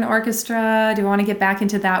audition for an orchestra? Do I want to get back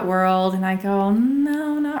into that world? And I go,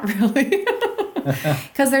 no, not really.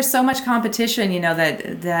 Because there's so much competition,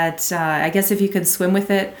 that I guess if you can swim with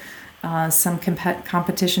it, some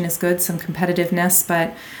competition is good, some competitiveness,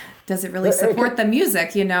 but does it really support the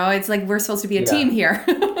music? It's like we're supposed to be a team here.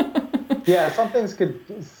 Yeah, some things could,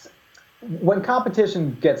 when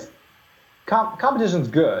competition's good.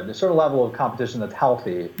 There's a certain level of competition that's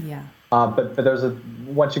healthy. Yeah. But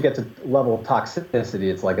once you get to level of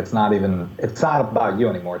toxicity, it's like it's not about you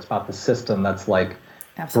anymore. It's about the system that's like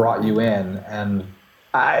brought you in, and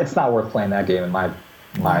it's not worth playing that game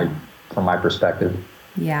from my perspective.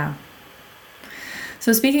 Yeah.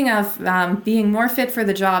 So speaking of being more fit for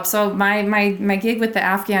the job, so my gig with the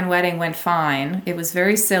Afghan wedding went fine. It was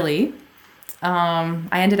very silly. I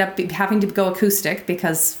ended up having to go acoustic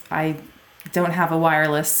because I don't have a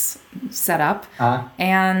wireless setup.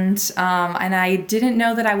 And I didn't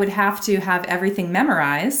know that I would have to have everything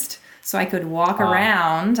memorized so I could walk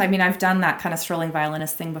around. I mean, I've done that kind of strolling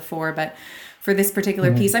violinist thing before, but for this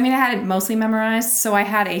particular piece, I had it mostly memorized. So I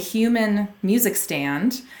had a human music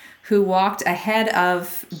stand who walked ahead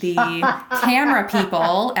of the camera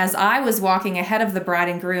people as I was walking ahead of the bride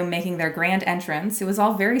and groom making their grand entrance. It was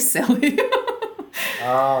all very silly.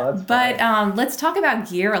 Oh, that's But funny. let's talk about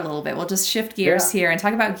gear a little bit. We'll just shift gears here and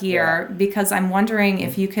talk about gear because I'm wondering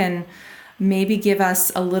if you can maybe give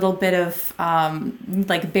us a little bit of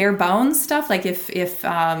like bare bones stuff. Like if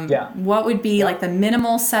what would be like the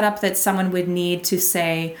minimal setup that someone would need to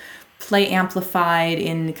say play amplified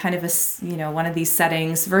in kind of a one of these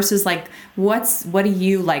settings versus like what do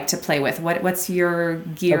you like to play with? What's your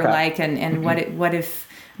gear like and what if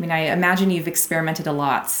I imagine you've experimented a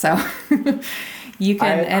lot, so you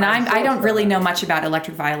can. I don't really know much about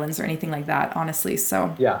electric violins or anything like that, honestly.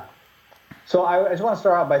 So So I just want to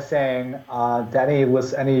start out by saying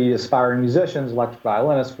to any aspiring musicians, electric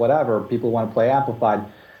violinists, whatever, people who want to play amplified,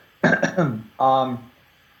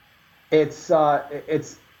 it's a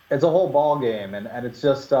whole ball game, and it's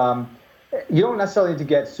just you don't necessarily need to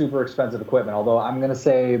get super expensive equipment. Although I'm going to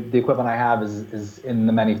say the equipment I have is in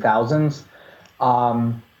the many thousands.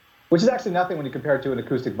 Which is actually nothing when you compare it to an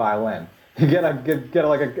acoustic violin. You get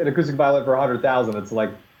like an acoustic violin for 100,000. It's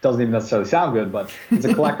like doesn't even necessarily sound good, but it's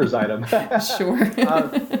a collector's item. Sure.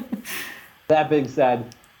 That being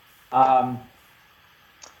said,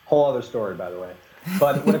 whole other story, by the way.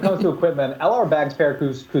 But when it comes to equipment, LR Baggs paired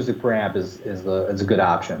acoustic preamp is a good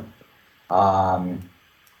option.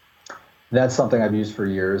 That's something I've used for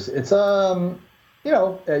years. It's you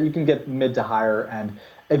can get mid to higher end.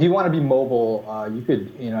 If you want to be mobile, you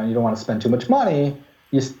could, you don't want to spend too much money.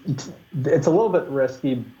 It's a little bit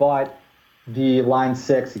risky, but the line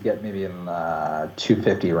 6 you get maybe in the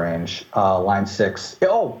 250 range. Line 6.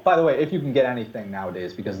 Oh, by the way, if you can get anything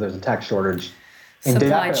nowadays, because there's a tech shortage.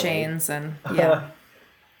 Supply chains and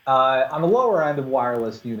on the lower end of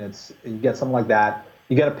wireless units, you get something like that.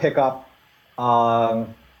 You get a pickup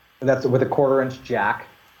that's with a 1/4-inch jack.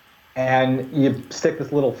 And you stick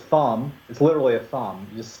this little thumb. It's literally a thumb.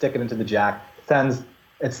 You just stick it into the jack. It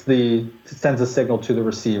sends a signal to the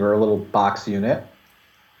receiver, a little box unit,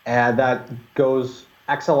 and that goes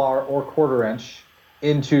XLR or 1/4-inch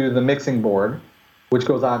into the mixing board, which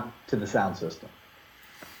goes on to the sound system.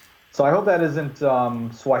 So I hope that isn't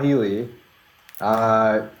Swahili.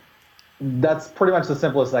 That's pretty much the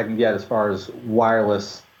simplest I can get as far as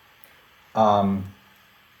wireless tone.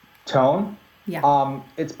 Yeah.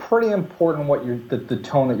 It's pretty important what the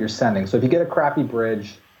tone that you're sending. So if you get a crappy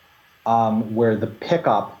bridge where the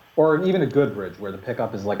pickup, or even a good bridge where the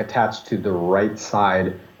pickup is like attached to the right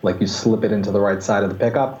side, like you slip it into the right side of the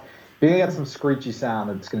pickup, you're gonna get some screechy sound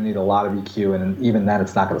that's gonna need a lot of EQ, and even then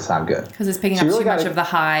it's not gonna sound good. Because it's picking up too much of the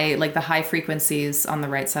high frequencies on the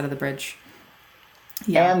right side of the bridge.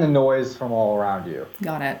 Yeah. And the noise from all around you.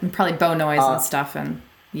 Got it. And probably bow noise and stuff and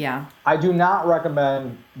yeah. I do not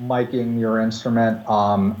recommend miking your instrument,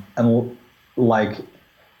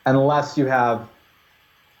 unless you have.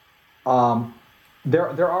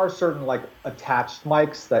 There are certain like attached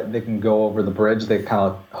mics that they can go over the bridge. They kind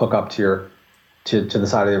of hook up to the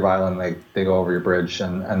side of your violin. They go over your bridge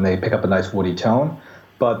and they pick up a nice woody tone.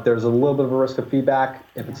 But there's a little bit of a risk of feedback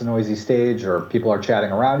if it's a noisy stage or people are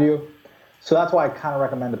chatting around you. So that's why I kind of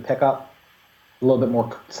recommend a pickup, a little bit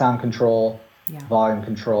more sound control. Volume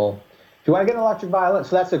control. If you want to get an electric violin,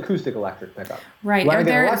 so that's acoustic electric pickup. Right.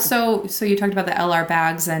 So you talked about the LR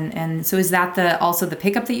Baggs, and so is that also the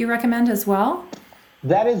pickup that you recommend as well?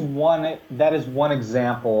 That is one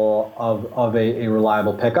example of a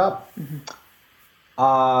reliable pickup.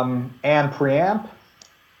 And preamp.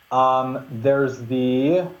 There's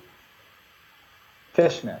the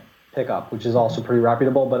Fishman pickup, which is also pretty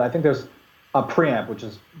reputable, but I think there's a preamp, which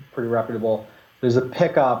is pretty reputable. There's a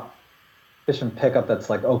Fishman pickup that's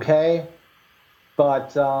like okay,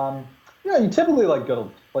 but you typically like go to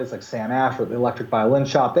a place like Sam Ash or the Electric Violin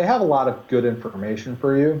Shop. They have a lot of good information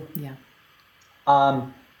for you. Yeah.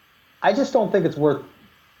 I just don't think it's worth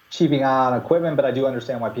cheaping out on equipment, but I do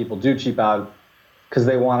understand why people do cheap out because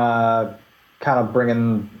they want to kind of bring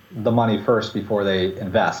in the money first before they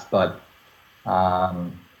invest. But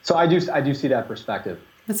so I do see that perspective.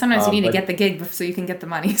 But sometimes you need to get the gig so you can get the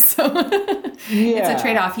money. So it's a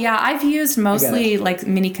trade-off. Yeah, I've used mostly like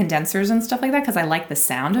mini condensers and stuff like that because I like the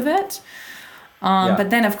sound of it. But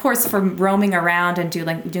then, of course, for roaming around and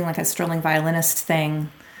doing like a strolling violinist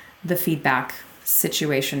thing, the feedback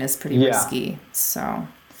situation is pretty risky. So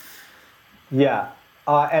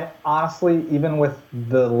and honestly, even with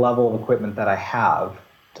the level of equipment that I have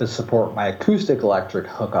to support my acoustic electric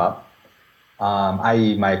hookup,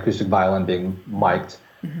 i.e. my acoustic violin being mic'd,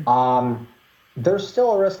 there's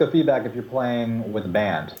still a risk of feedback if you're playing with a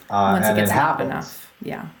band. Once and it gets it loud happens. enough.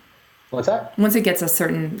 Yeah. What's that? Once it gets a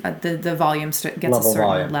certain, the volume gets level a certain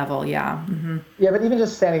volume. Level, yeah. Yeah, but even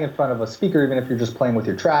just standing in front of a speaker, even if you're just playing with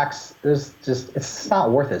your tracks, it's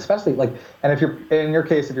not worth it. Especially and if you're, in your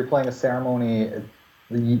case, if you're playing a ceremony,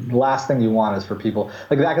 the last thing you want is for people,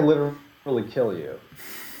 that could literally kill you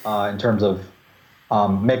in terms of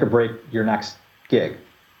make or break your next gig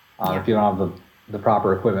if you don't have the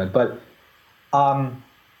proper equipment. But I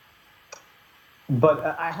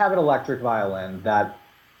have an electric violin that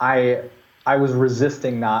I was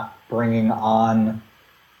resisting not bringing on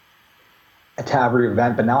to every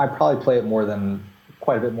event, but now I probably play it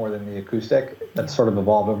quite a bit more than the acoustic. That's sort of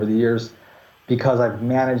evolved over the years because I've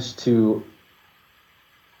managed to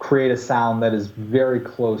create a sound that is very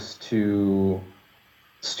close to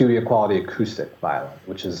studio quality acoustic violin,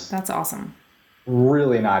 which is that's awesome.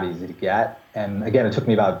 Really not easy to get. And again, it took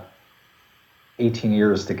me about 18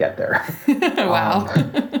 years to get there. Wow.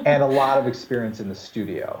 And a lot of experience in the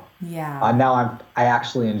studio. Yeah. Now I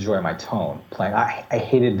actually enjoy my tone playing. I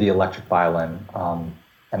hated the electric violin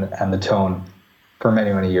and the tone for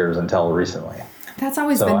many, many years until recently. That's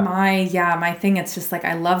always been my thing. It's just like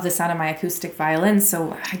I love the sound of my acoustic violin,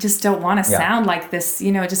 so I just don't want to sound like this.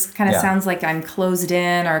 It just kind of sounds like I'm closed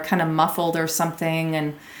in or kind of muffled or something.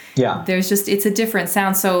 And it's a different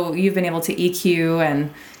sound. So you've been able to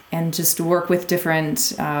EQ and just work with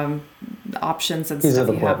different options and stuff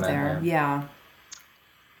you have there. Yeah.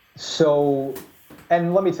 So,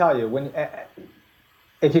 and let me tell you,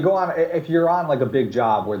 if you're on like a big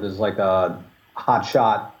job where there's like a hot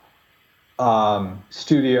shot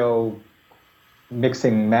studio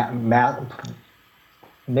mixing why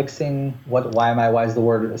is the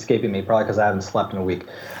word escaping me? Probably because I haven't slept in a week.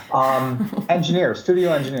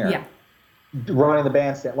 Studio engineer, running the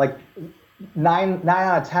bandstand, like 9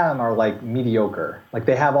 out of 10 of them are like mediocre. Like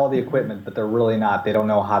they have all the equipment, but they're really not. They don't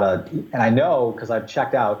know how to. And I know because I've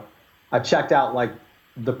checked out like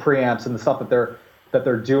the preamps and the stuff that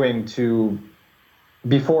they're doing to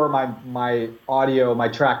before my audio, my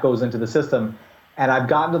track goes into the system, and I've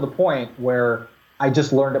gotten to the point where I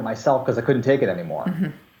just learned it myself because I couldn't take it anymore.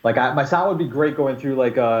 Like my sound would be great going through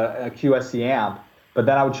like a QSC amp, but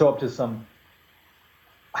then I would show up to some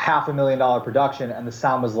 $500,000 production and the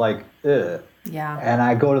sound was like, ugh. Yeah. And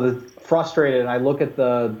I go to the frustrated and I look at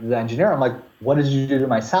the engineer. I'm like, what did you do to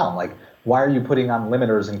my sound? Like, why are you putting on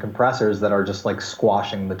limiters and compressors that are just like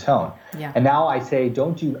squashing the tone? Yeah. And now I say,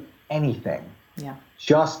 don't do anything. Yeah.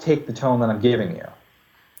 Just take the tone that I'm giving you.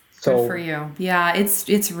 So, good for you. Yeah,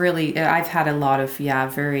 it's really, I've had a lot of,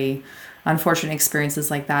 very unfortunate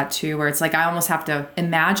experiences like that too, where it's like I almost have to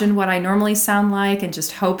imagine what I normally sound like and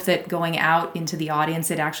just hope that going out into the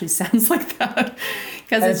audience it actually sounds like that.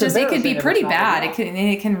 Because it could be pretty bad. It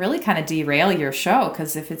can really kind of derail your show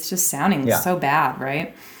because if it's just sounding so bad,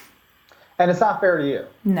 right? And it's not fair to you.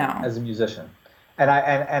 No. As a musician.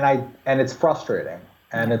 And it's frustrating.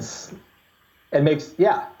 And it's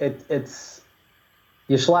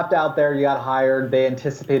you schlepped out there, you got hired, they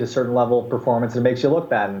anticipate a certain level of performance, and it makes you look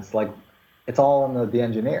bad, and it's like, it's all on the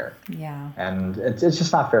engineer. Yeah. And it's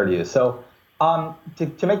just not fair to you. So to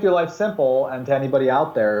make your life simple, and to anybody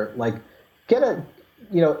out there, like,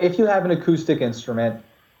 if you have an acoustic instrument,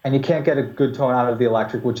 and you can't get a good tone out of the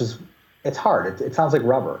electric, it's hard. It sounds like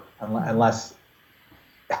rubber, unless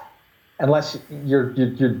you're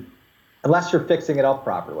fixing it up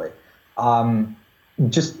properly.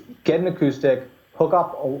 Just get an acoustic, hook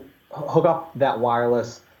up hook up that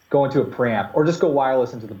wireless, go into a preamp, or just go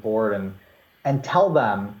wireless into the board and tell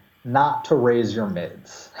them not to raise your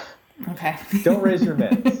mids. Okay. Don't raise your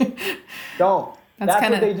mids. Don't. That's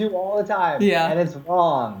what they do all the time. Yeah. And it's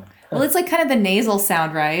wrong. Well, it's like kind of the nasal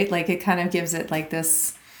sound, right? Like it kind of gives it like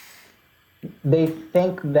this. They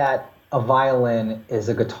think that a violin is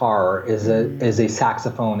a guitar, is a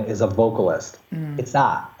saxophone, is a vocalist. It's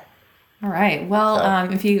not. All right.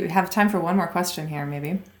 Well, if you have time for one more question here,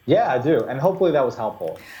 maybe. Yeah, I do. And hopefully that was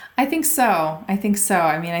helpful. I think so.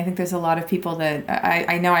 I mean, I think there's a lot of people that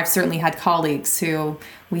I know I've certainly had colleagues who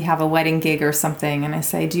we have a wedding gig or something, and I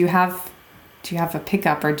say, do you have a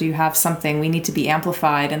pickup or do you have something? We need to be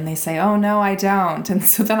amplified. And they say, oh, no, I don't. And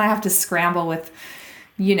so then I have to scramble with,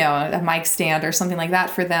 a mic stand or something like that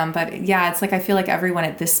for them. But yeah, it's like I feel like everyone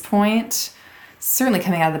at this point, certainly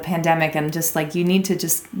coming out of the pandemic, and just like you need to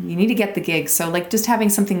get the gig. So like just having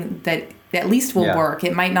something that at least will work.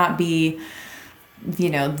 It might not be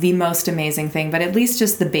the most amazing thing, but at least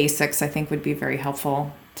just the basics I think would be very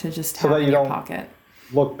helpful to just have in your pocket.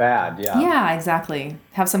 Look bad. Yeah, exactly.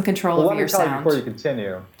 Have some control over your sound. Let me tell you before you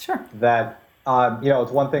continue. Sure. That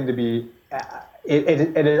it's one thing to be.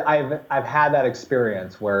 I've had that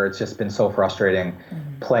experience where it's just been so frustrating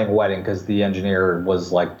playing a wedding because the engineer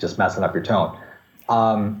was like just messing up your tone,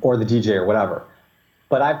 or the DJ or whatever.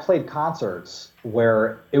 But I've played concerts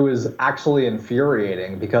where it was actually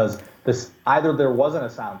infuriating because either there wasn't a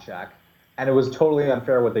sound check and it was totally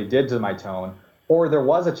unfair what they did to my tone, or there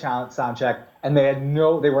was a sound check and they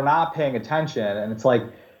were not paying attention. And it's like,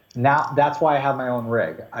 now that's why I have my own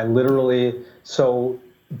rig.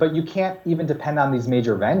 But you can't even depend on these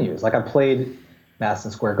major venues. Like I played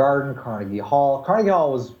Madison Square Garden, Carnegie Hall. Carnegie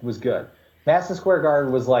Hall was good. Madison Square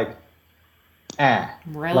Garden was like,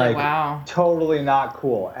 really? Like, wow. Totally not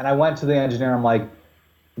cool. And I went to the engineer, I'm like,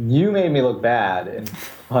 you made me look bad in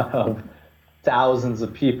front of thousands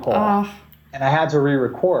of people. And I had to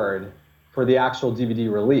re-record for the actual DVD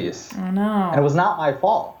release. Oh no. And it was not my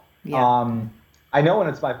fault. Yeah. I know when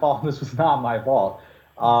it's my fault, this was not my fault.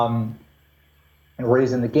 And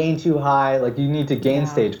raising the gain too high, like you need to gain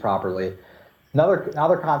stage properly.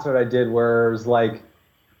 Another concert I did where it was like,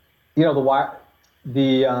 I don't want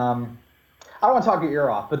to talk your ear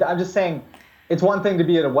off, but I'm just saying it's one thing to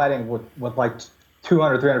be at a wedding with like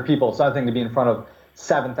 200, 300 people. It's another thing to be in front of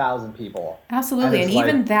 7,000 people. Absolutely. And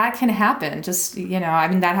even that can happen. Just,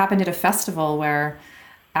 that happened at a festival where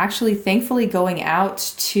actually, thankfully, going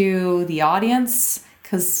out to the audience,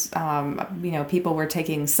 because, people were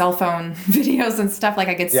taking cell phone videos and stuff. Like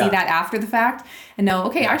I could see that after the fact and know,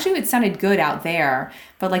 okay, actually it sounded good out there.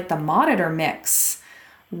 But like the monitor mix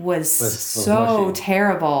was so mushy.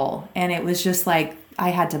 Terrible. And it was just like, I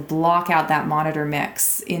had to block out that monitor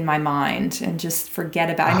mix in my mind and just forget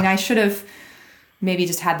about it. I mean, I should have maybe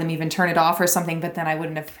just had them even turn it off or something, but then I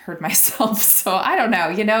wouldn't have heard myself. So I don't know,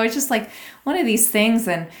 it's just like one of these things.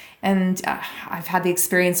 And I've had the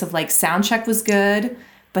experience of like sound check was good,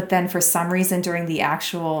 but then for some reason during the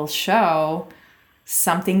actual show,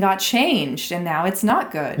 something got changed and now it's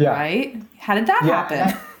not good, right? How did that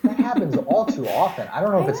happen? That happens all too often. I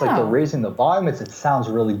don't know if it's like they're raising the volume. It sounds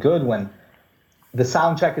really good when the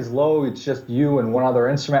sound check is low, it's just you and one other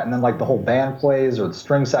instrument, and then like the whole band plays or the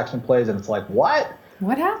string section plays, and it's like, what?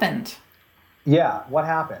 What happened? Yeah, what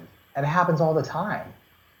happened? And it happens all the time.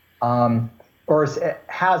 Or it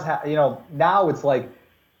has, now it's like,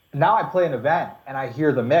 now I play an event and I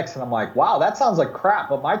hear the mix and I'm like, wow, that sounds like crap,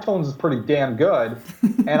 but my tones is pretty damn good.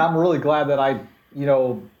 And I'm really glad that I,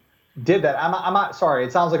 did that. I'm not, sorry,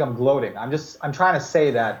 it sounds like I'm gloating. I'm trying to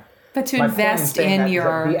say that. But to invest in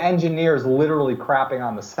the engineer's literally crapping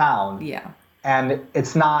on the sound. Yeah. And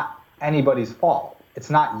it's not anybody's fault. It's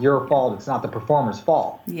not your fault. It's not the performer's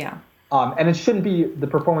fault. Yeah. And it shouldn't be the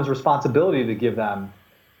performer's responsibility to give them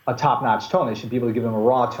a top-notch tone. They should be able to give them a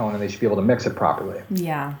raw tone, and they should be able to mix it properly.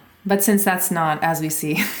 Yeah. But since that's not, as we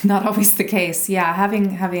see, not always the case,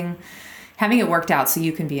 having it worked out so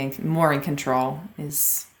you can be more in control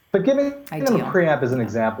is But giving ideal. them a preamp is an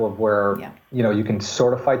example of where, you can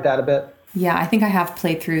sort of fight that a bit. Yeah, I think I have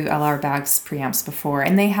played through LR Bag's preamps before,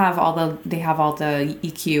 and they have all the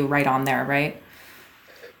EQ right on there, right?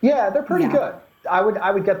 Yeah, they're pretty good. I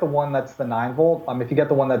would get the one that's the 9-volt. If you get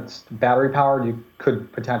the one that's battery powered, you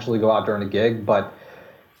could potentially go out during a gig. But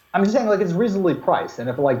I'm just saying, like, it's reasonably priced, and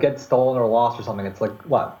if it like gets stolen or lost or something, it's like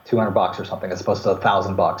what, $200 or something, as opposed to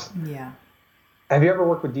 $1,000. Yeah. Have you ever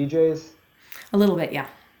worked with DJs? A little bit, yeah.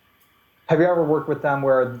 Have you ever worked with them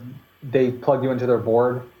where they plug you into their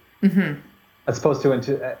board, as opposed to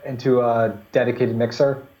into a dedicated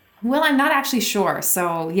mixer? Well, I'm not actually sure.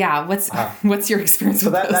 So yeah, what's your experience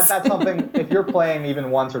with this? That's something, if you're playing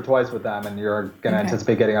even once or twice with them and you're going to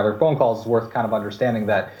anticipate getting other phone calls, it's worth kind of understanding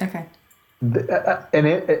that. Okay.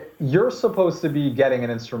 You're supposed to be getting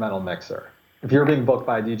an instrumental mixer. If you're being booked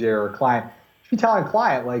by a DJ or a client, you should be telling a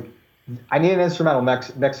client, like, I need an instrumental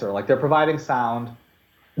mixer. Like, they're providing sound.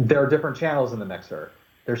 There are different channels in the mixer.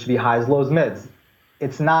 There should be highs, lows, mids.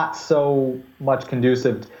 It's not so much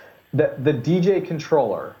conducive. The DJ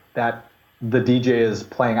controller that the DJ is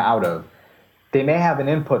playing out of, they may have an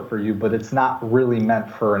input for you, but it's not really meant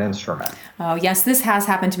for an instrument. Oh, yes, this has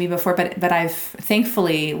happened to me before, but I've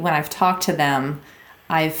thankfully, when I've talked to them,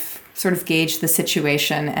 I've sort of gauged the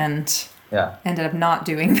situation and ended up not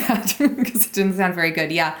doing that because it didn't sound very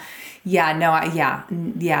good. Yeah.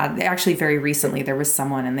 Actually, very recently there was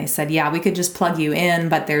someone and they said, we could just plug you in,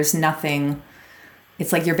 but there's nothing.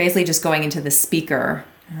 It's like you're basically just going into the speaker.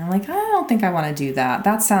 And I'm like, I don't think I want to do that.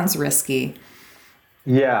 That sounds risky.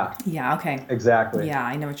 Yeah. Yeah, okay. Exactly. Yeah,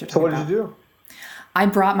 I know what you're talking about. So what did you do? I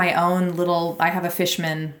brought my own I have a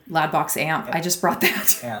Fishman Loudbox amp. I just brought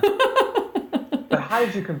that. But how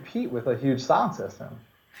did you compete with a huge sound system?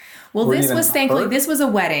 Well, this was a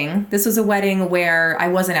wedding. This was a wedding where I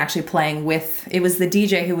wasn't actually playing with, it was the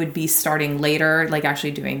DJ who would be starting later, like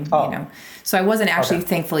actually doing, so I wasn't actually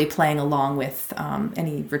thankfully playing along with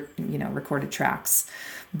any, recorded tracks.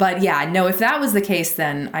 But if that was the case,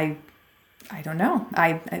 then I don't know.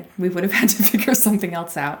 We would have had to figure something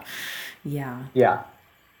else out. Yeah. Yeah.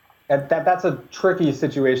 That's a tricky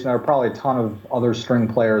situation. There are probably a ton of other string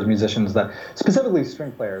players, musicians that, specifically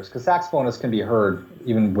string players, because saxophonists can be heard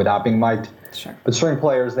even without being mic'd. Sure. But string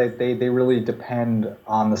players, they really depend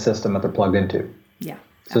on the system that they're plugged into. Yeah.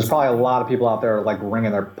 So there's probably a lot of people out there like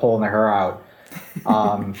pulling their hair out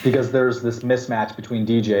because there's this mismatch between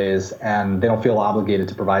DJs and they don't feel obligated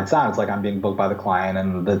to provide sound. It's like I'm being booked by the client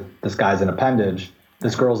and this guy's an appendage,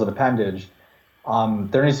 this girl's an appendage.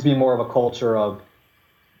 There needs to be more of a culture of,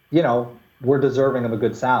 we're deserving of a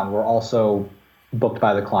good sound. We're also booked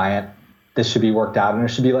by the client. This should be worked out. And there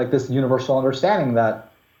should be like this universal understanding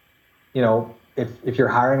that, if you're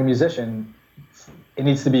hiring a musician,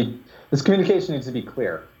 this communication needs to be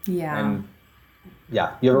clear. Yeah. And you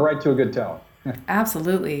have a right to a good tone.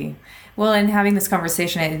 Absolutely. Well, in having this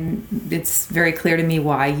conversation, it's very clear to me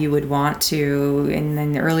why you would want to. And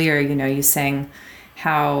then earlier, you saying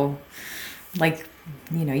how,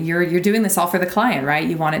 you're doing this all for the client, right?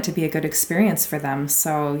 You want it to be a good experience for them.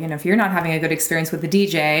 So, if you're not having a good experience with the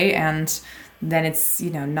DJ and then it's,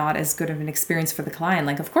 not as good of an experience for the client,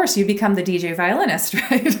 like, of course you become the DJ violinist,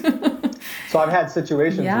 right? So I've had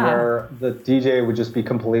situations where the DJ would just be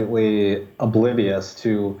completely oblivious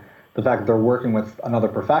to the fact that they're working with another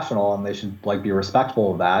professional and they should be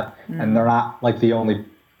respectful of that. And they're not the only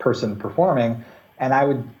person performing. And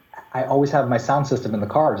I always have my sound system in the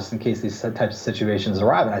car just in case these types of situations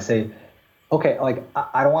arrive. And I say, okay,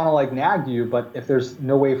 I don't want to nag you, but if there's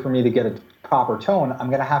no way for me to get a proper tone, I'm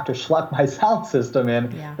going to have to schlep my sound system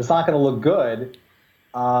in. Yeah. It's not going to look good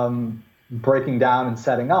breaking down and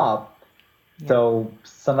setting up. Yeah. So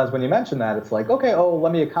sometimes when you mention that, it's like, okay,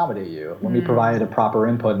 let me accommodate you. Let me provide a proper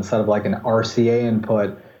input instead of an RCA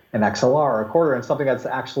input, an XLR, a quarter, and something that's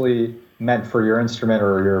actually meant for your instrument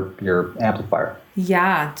or your amplifier.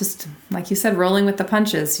 Yeah, just like you said, rolling with the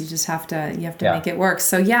punches. You just have to make it work.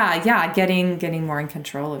 So getting more in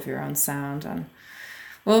control of your own sound. And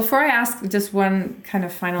well, before I ask just one kind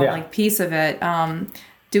of final piece of it,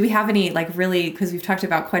 do we have any really, because we've talked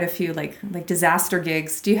about quite a few like disaster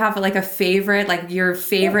gigs. Do you have a favorite, your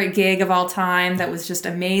favorite gig of all time that was just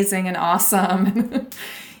amazing and awesome?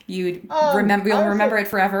 You'll remember it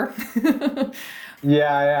forever.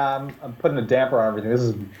 Yeah, I'm putting a damper on everything. This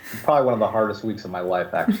is probably one of the hardest weeks of my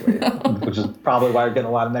life, actually, which is probably why you're getting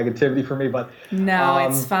a lot of negativity from me. But no,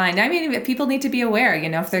 it's fine. I mean, people need to be aware,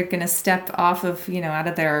 if they're going to step off of, out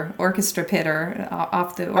of their orchestra pit or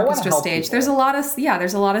off the orchestra stage. People.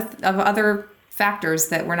 There's a lot of other factors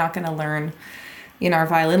that we're not going to learn in our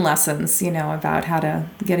violin lessons, about how to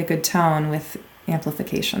get a good tone with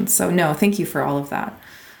amplification. So no, thank you for all of that.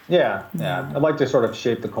 Yeah. I'd like to sort of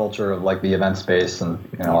shape the culture of the event space and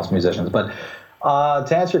us musicians. But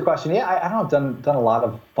to answer your question, I don't know, I've done a lot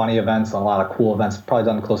of funny events, a lot of cool events. Probably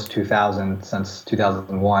done close to 2,000 since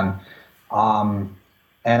 2001, and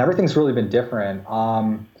everything's really been different.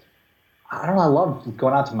 I don't know. I loved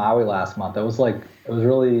going out to Maui last month. It was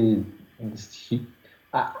really.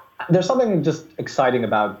 There's something just exciting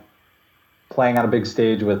about playing on a big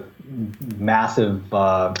stage with massive.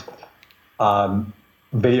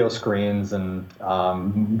 Video screens and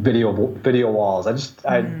video walls.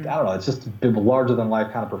 I don't know. It's just a larger than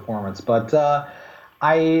life kind of performance. But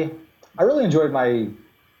I really enjoyed my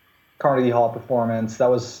Carnegie Hall performance. That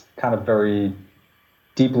was kind of very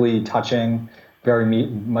deeply touching, very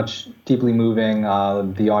much deeply moving.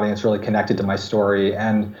 The audience really connected to my story.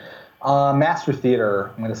 And Master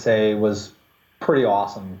Theater, I'm going to say, was pretty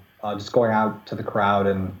awesome. Just going out to the crowd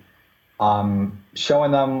and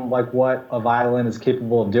showing them like what a violin is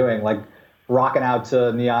capable of doing, like rocking out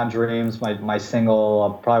to Neon Dreams, my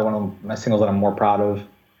single, probably one of my singles that I'm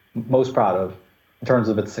most proud of in terms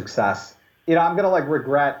of its success. You know, I'm going to like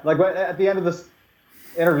regret, like at the end of this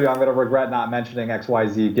interview, I'm going to regret not mentioning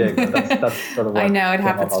XYZ gig. But that's sort of what I know, it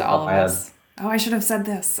happens to all of us. Oh, I should have said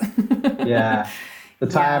this. Yeah. The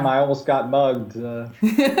time I almost got mugged.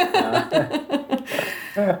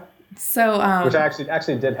 So, which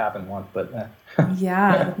actually did happen once, but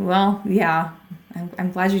yeah, well, yeah,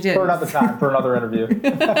 I'm glad you did. For another time, for another interview.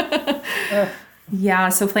 Yeah,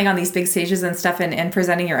 so playing on these big stages and stuff and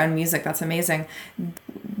presenting your own music, that's amazing.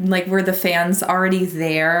 Like, were the fans already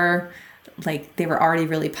there? Like, they were already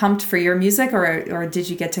really pumped for your music, or did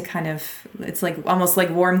you get to kind of, it's like almost like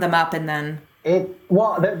warm them up and then? There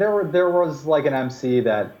was like an MC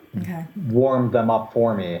that warmed them up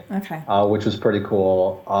for me. Okay. Which was pretty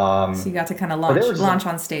cool. So you got to kind of launch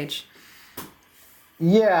on stage.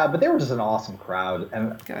 Yeah, but they were just an awesome crowd,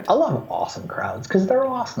 and Good. I love awesome crowds because they're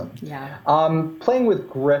awesome. Yeah. Playing with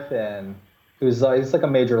Griffin, he's like a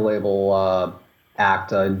major label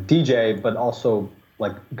act, DJ, but also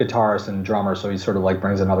like guitarist and drummer, so he sort of like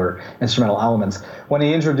brings in other instrumental elements. When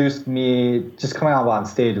he introduced me, just coming out on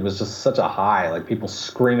stage, it was just such a high, like people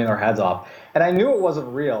screaming their heads off. And I knew it wasn't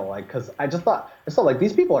real, like, cause I thought like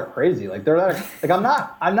these people are crazy. Like they're not, like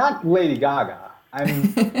I'm not Lady Gaga.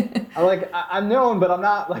 I'm known, but I'm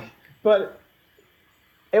not like, but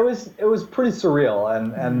it was pretty surreal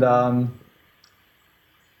and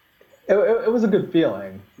it was a good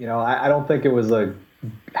feeling. You know, I don't think it was a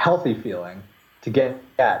healthy feeling to get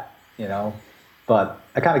at, you know, but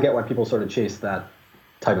I kind of get why people sort of chase that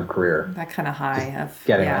type of career. That kind of high of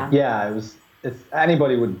getting it. Yeah,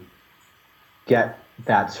 anybody would get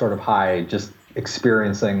that sort of high just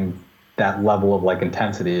experiencing that level of like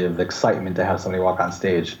intensity of excitement to have somebody walk on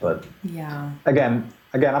stage. But again,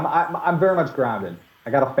 I'm very much grounded. I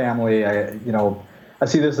got a family. I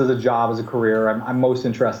see this as a job, as a career. I'm most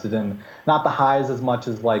interested in not the highs as much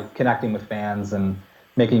as like connecting with fans and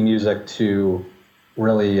making music to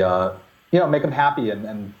really, make them happy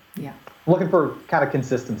and looking for kind of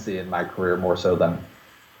consistency in my career more so than,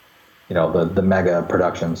 the mega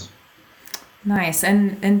productions. Nice.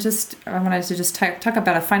 And just, I wanted to just talk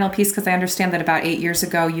about a final piece because I understand that about 8 years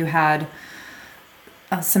ago you had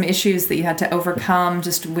some issues that you had to overcome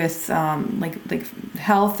just with like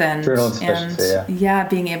health and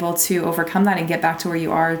being able to overcome that and get back to where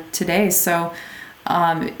you are today. So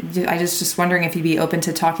I just wondering if you'd be open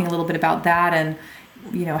to talking a little bit about that and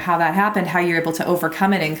how that happened, how you're able to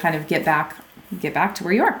overcome it and kind of get back to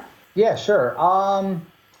where you are. Yeah, sure.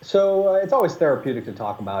 So it's always therapeutic to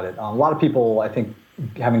talk about it. A lot of people, I think,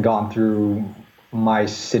 having gone through my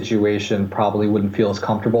situation, probably wouldn't feel as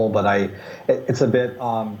comfortable. But it's a bit.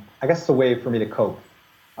 I guess it's a way for me to cope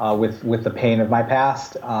with the pain of my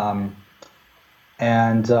past,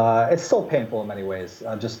 and it's still painful in many ways.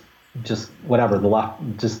 Just whatever the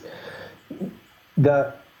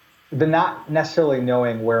not necessarily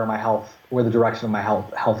knowing where the direction of my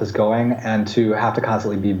health is going, and to have to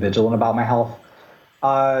constantly be vigilant about my health.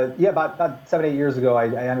 About 7-8 years ago, I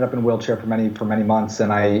ended up in a wheelchair for many months,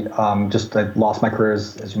 and I lost my career,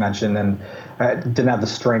 as you mentioned, and I didn't have the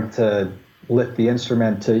strength to lift the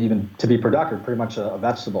instrument to be productive, pretty much a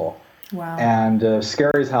vegetable. Wow. And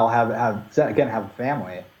scary as hell, have a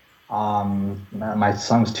family. My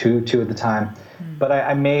son was two at the time, but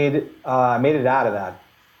I made it out of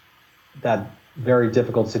that very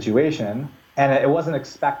difficult situation, and it wasn't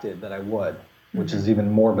expected that I would, which is even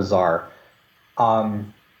more bizarre. And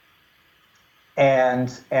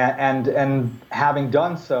having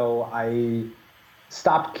done so, I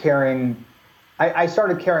stopped caring. I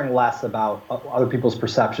started caring less about other people's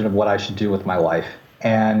perception of what I should do with my life.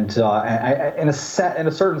 And in a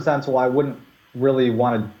certain sense, while I wouldn't really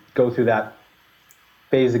want to go through that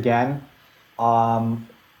phase again, in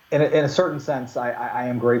a certain sense, I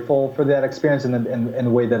am grateful for that experience in the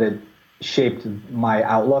way that it shaped my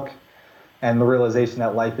outlook. And the realization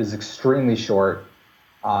that life is extremely short,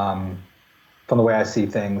 from the way I see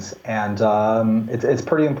things, and it's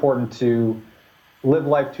pretty important to live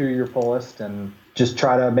life to your fullest and just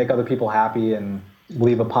try to make other people happy and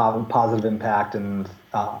leave a positive impact and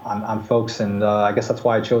on folks. And I guess that's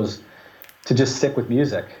why I chose to just stick with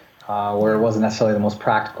music, where it wasn't necessarily the most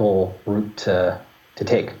practical route to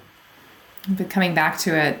take. But coming back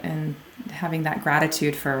to it and having that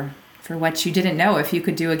gratitude for what you didn't know if you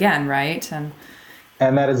could do again, right? And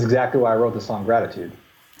that is exactly why I wrote the song Gratitude.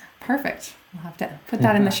 Perfect. We'll have to put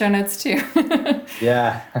that in the show notes too.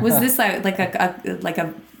 Yeah. Was this like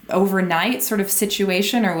a overnight sort of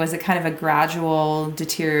situation, or was it kind of a gradual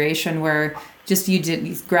deterioration where just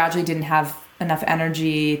you gradually didn't have enough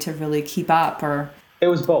energy to really keep up? Or it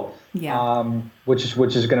was both. Yeah. Which is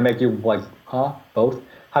going to make you like, huh? Both?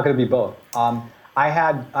 How could it be both?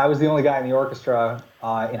 I was the only guy in the orchestra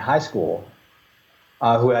in high school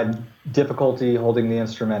who had difficulty holding the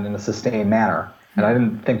instrument in a sustained manner. And I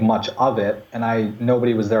didn't think much of it, and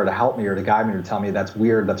nobody was there to help me or to guide me or to tell me that's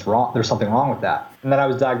weird, that's wrong, there's something wrong with that. And then I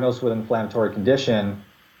was diagnosed with an inflammatory condition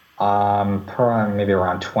maybe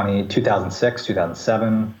around 2006,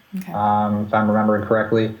 2007, okay. If I'm remembering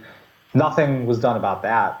correctly. Nothing was done about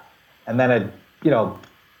that. And then it,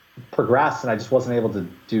 progressed, and I just wasn't able to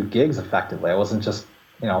do gigs effectively. I wasn't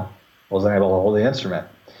able to hold the instrument.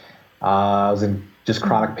 I was in just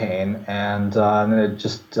chronic pain, and then it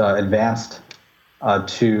just advanced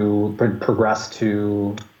to progress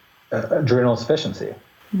to adrenal insufficiency.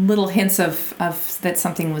 Little hints of that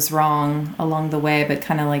something was wrong along the way, but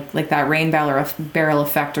kind of like that rain barrel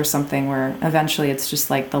effect or something, where eventually it's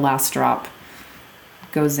just like the last drop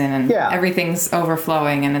goes in and everything's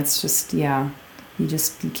overflowing, and it's just you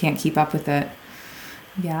can't keep up with it.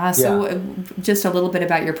 Yeah. So just a little bit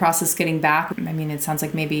about your process getting back. I mean, it sounds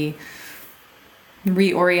like maybe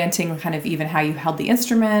reorienting kind of even how you held the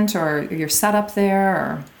instrument or your setup there,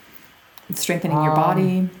 or strengthening your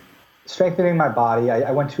body. Strengthening my body.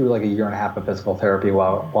 I went to like a year and a half of physical therapy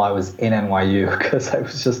while I was in NYU, because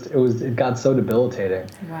it got so debilitating.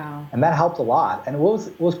 Wow. And that helped a lot. And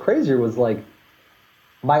what was crazier was like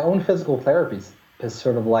my own physical therapist is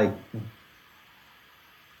sort of like,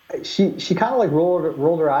 she kind of like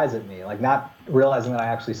rolled her eyes at me, like not realizing that I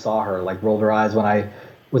actually saw her, like rolled her eyes when I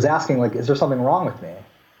was asking, like, is there something wrong with me?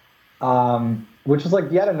 Which is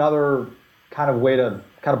like yet another kind of way to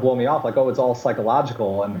kind of blow me off, like, oh, it's all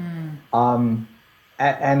psychological. And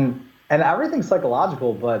everything's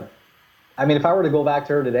psychological, but I mean, if I were to go back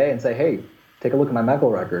to her today and say, hey, take a look at my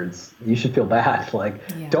medical records, you should feel bad. Like,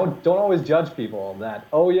 don't always judge people that,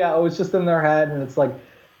 it's just in their head. And it's like,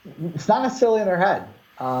 it's not necessarily in their head.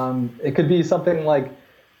 It could be something like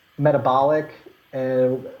metabolic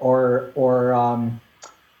or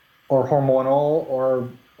hormonal or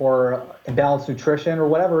imbalanced nutrition or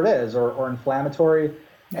whatever it is, or inflammatory.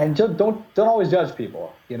 And just don't always judge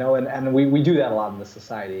people, and we do that a lot in this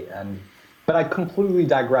society. But I completely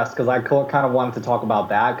digressed, because I kind of wanted to talk about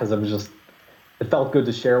that because it felt good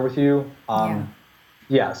to share with you.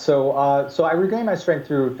 So I regained my strength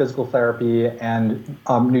through physical therapy and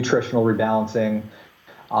nutritional rebalancing.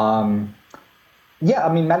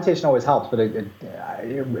 Meditation always helps, but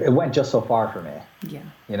it went just so far for me.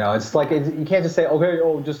 Yeah. It's like, you can't just say, okay,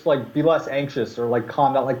 just like be less anxious or like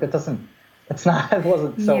calm down. Like it wasn't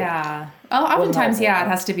so. Yeah. Oftentimes, it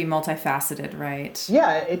has to be multifaceted, right?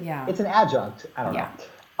 Yeah. It's an adjunct. I don't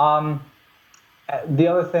know. The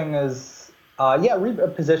other thing is,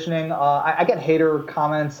 repositioning. I get hater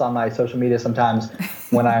comments on my social media sometimes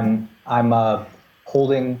when I'm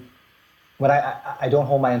holding. When I don't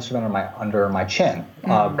hold my instrument under my chin,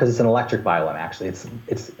 because it's an electric violin. Actually,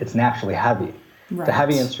 it's naturally heavy. Right. It's a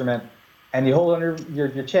heavy instrument, and you hold it under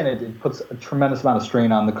your chin. It puts a tremendous amount of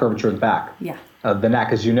strain on the curvature of the back, the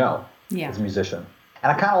neck, as you know, as a musician.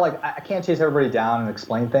 And I kind of I can't chase everybody down and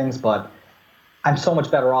explain things, but I'm so much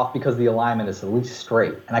better off because the alignment is at least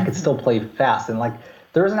straight, and I could still play fast. And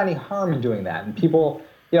there isn't any harm in doing that. And people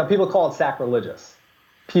call it sacrilegious.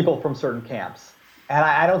 People from certain camps. And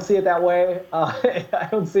I don't see it that way. I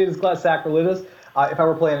don't see it as sacrilegious. If I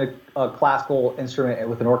were playing a classical instrument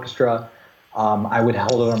with an orchestra, I would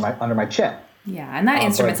hold it under my chin. Yeah, and that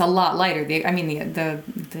instrument's a lot lighter. The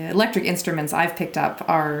electric instruments I've picked up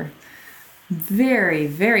are very,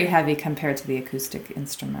 very heavy compared to the acoustic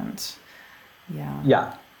instrument. Yeah.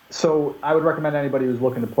 Yeah. So I would recommend anybody who's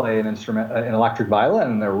looking to play an electric violin,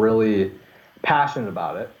 and they're really passionate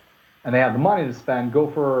about it, and they have the money to spend, go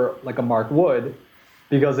for like a Mark Wood,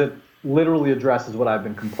 because it literally addresses what I've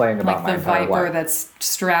been complaining about my entire life. Like the Viper that's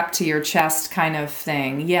strapped to your chest kind of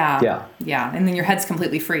thing. Yeah. And then your head's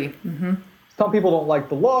completely free. Mm-hmm. Some people don't like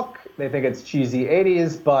the look. They think it's cheesy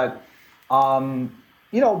 80s, but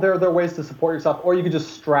there are ways to support yourself. Or you could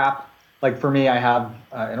just strap, like for me, I have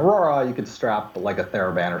in Aurora, you could strap like a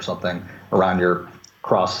TheraBand or something around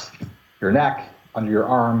across your neck, under your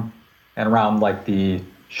arm, and around like the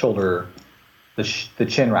shoulder, the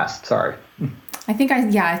chin rest, sorry. I think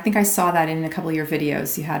I saw that in a couple of your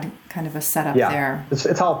videos. You had kind of a setup there. It's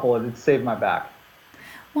helpful. It saved my back.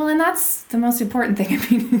 Well, and that's the most important thing. I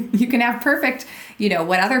mean, you can have perfect,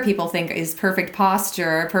 what other people think is perfect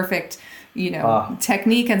posture, perfect,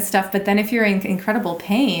 technique and stuff. But then if you're in incredible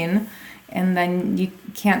pain and then you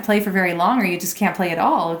can't play for very long or you just can't play at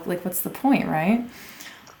all, like what's the point, right?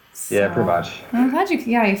 Yeah, pretty much. I'm glad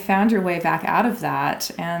you found your way back out of that.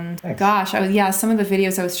 And Thanks. Gosh, some of the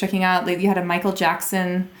videos I was checking out, like you had a Michael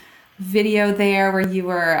Jackson video there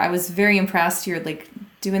where I was very impressed. You're like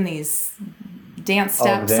doing these dance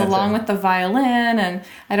steps along with the violin. And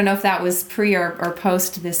I don't know if that was pre or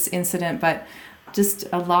post this incident, but just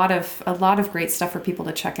a lot of great stuff for people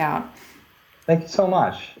to check out. Thank you so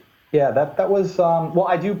much. Yeah, that was,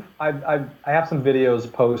 I have some videos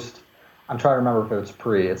post. I'm trying to remember if it was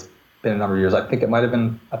pre. It's been a number of years. I think it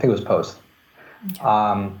was post. Okay.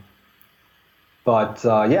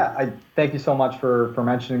 I thank you so much for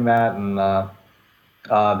mentioning that, and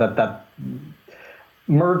that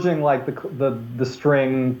merging like the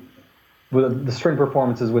string with the string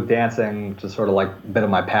performances with dancing, which is sort of like a bit of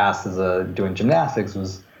my past as doing gymnastics,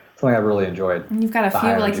 was something I really enjoyed. And you've got a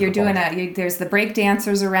few, like you're doing there's the break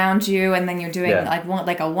dancers around you, and then you're doing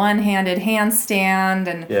like a one-handed handstand,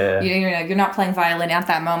 and you're not playing violin at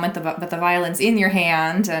that moment, but the violin's in your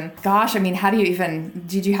hand. And gosh, I mean,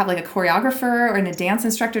 did you have like a choreographer or a dance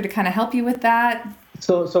instructor to kind of help you with that?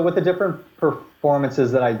 So with the different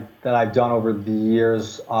performances that I've done over the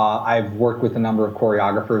years, I've worked with a number of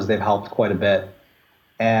choreographers. They've helped quite a bit,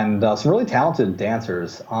 and some really talented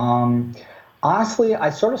dancers. Honestly,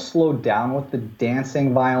 I sort of slowed down with the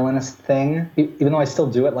dancing violinist thing, even though I still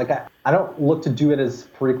do it. Like, I don't look to do it as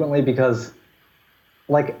frequently because,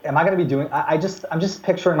 like, am I going to be doing... I'm just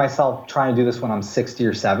picturing myself trying to do this when I'm 60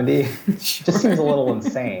 or 70. Sure. It just seems a little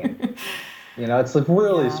insane. It's like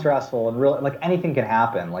really stressful and really, like, anything can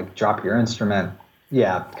happen. Like, drop your instrument.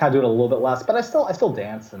 Yeah, kind of do it a little bit less. But I still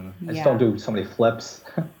dance, and I just don't do so many flips.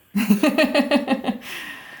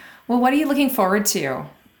 Well, what are you looking forward to?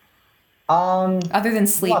 Other than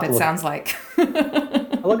sleep, it sounds like.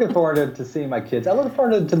 I'm looking forward to seeing my kids. I look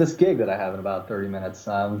forward to this gig that I have in about 30 minutes.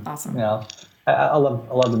 Awesome. I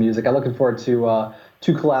love the music. I'm looking forward to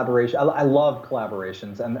collaboration. I love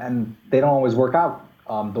collaborations, and they don't always work out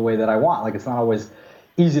the way that I want. Like, it's not always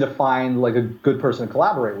easy to find like a good person to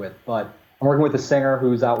collaborate with. But I'm working with a singer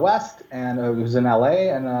who's out west and who's in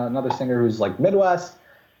LA, and another singer who's like Midwest.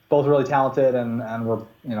 Both really talented, and we're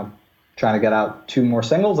trying to get out 2 more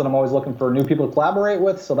singles, and I'm always looking for new people to collaborate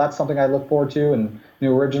with. So that's something I look forward to, and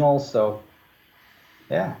new originals. So,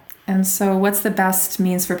 yeah. And so what's the best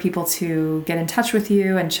means for people to get in touch with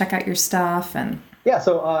you and check out your stuff? And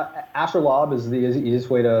so Asher Laub is the easiest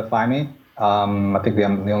way to find me. I think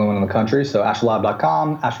I'm the only one in the country. So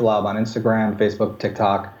asherlaub.com, Asher Laub on Instagram, Facebook,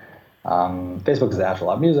 TikTok. Facebook is Asher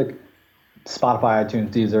Laub Music. Spotify, iTunes,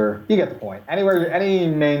 Deezer. You get the point. Anywhere,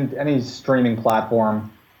 any streaming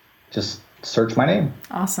platform, just search my name.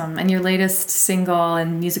 Awesome. And your latest single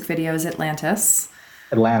and music video is Atlantis.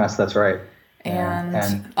 Atlantis, that's right.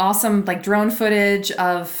 And awesome, like drone footage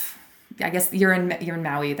of, I guess you're in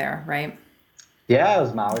Maui there, right? Yeah, it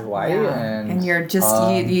was Maui, Hawaii. Yeah. And you're just,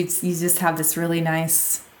 you just have this really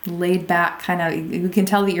nice, laid back kind of, you can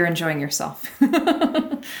tell that you're enjoying yourself.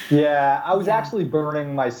 Yeah, I was actually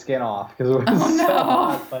burning my skin off because it was so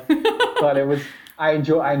hot, but it was, I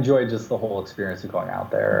enjoyed just the whole experience of going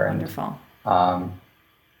out there. Wonderful. And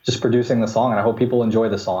just producing the song, and I hope people enjoy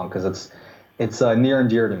the song because it's near and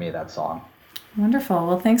dear to me, that song. Wonderful.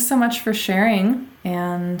 Well, thanks so much for sharing,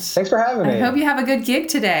 and thanks for having me. I hope you have a good gig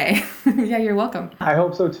today. Yeah, you're welcome. I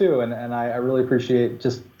hope so too, and I really appreciate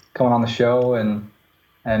just coming on the show and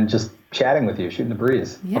just chatting with you, shooting the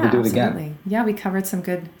breeze. Yeah, hope we do it absolutely. Again. Yeah, we covered some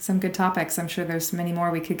good topics. I'm sure there's many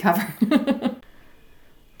more we could cover.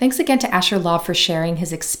 Thanks again to Asher Laub for sharing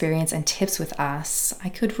his experience and tips with us. I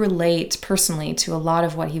could relate personally to a lot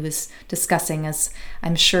of what he was discussing, as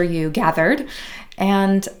I'm sure you gathered.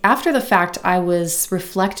 And after the fact, I was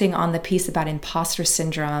reflecting on the piece about imposter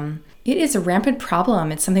syndrome. It is a rampant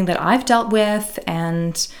problem. It's something that I've dealt with,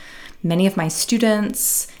 and many of my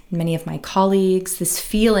students, many of my colleagues, this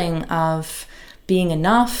feeling of being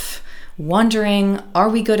enough, wondering, are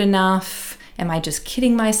we good enough? Am I just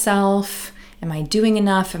kidding myself? Am I doing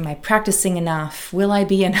enough? Am I practicing enough? Will I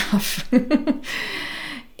be enough?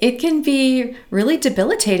 It can be really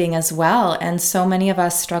debilitating as well. And so many of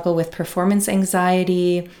us struggle with performance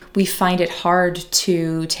anxiety. We find it hard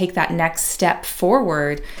to take that next step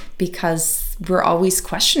forward because we're always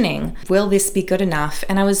questioning, will this be good enough?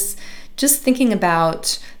 And I was just thinking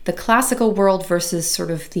about the classical world versus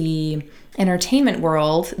sort of the entertainment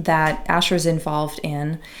world that Asher's involved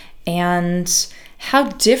in, and how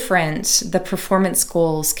different the performance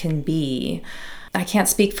goals can be. I can't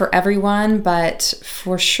speak for everyone, but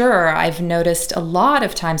for sure, I've noticed a lot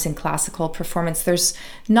of times in classical performance, there's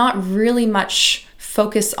not really much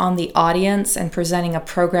focus on the audience and presenting a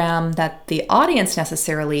program that the audience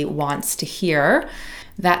necessarily wants to hear.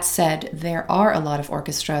 That said, there are a lot of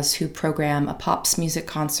orchestras who program a pops music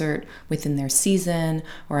concert within their season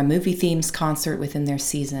or a movie themes concert within their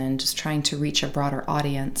season, just trying to reach a broader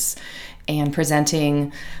audience and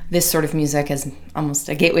presenting this sort of music as almost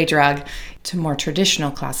a gateway drug to more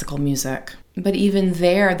traditional classical music. But even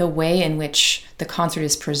there, the way in which the concert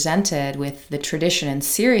is presented with the tradition and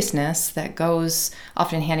seriousness that goes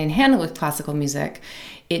often hand in hand with classical music,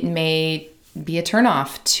 it may be a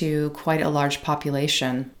turnoff to quite a large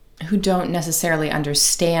population who don't necessarily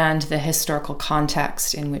understand the historical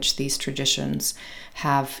context in which these traditions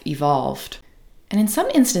have evolved. And in some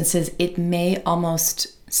instances, it may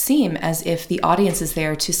almost seem as if the audience is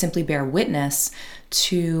there to simply bear witness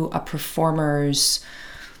to a performer's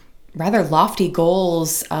rather lofty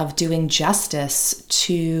goals of doing justice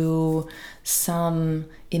to some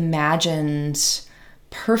imagined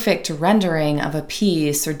perfect rendering of a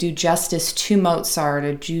piece, or do justice to Mozart,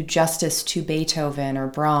 or do justice to Beethoven or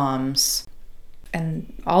Brahms.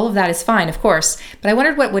 And all of that is fine, of course, but I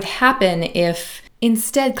wondered what would happen if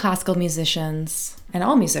instead classical musicians and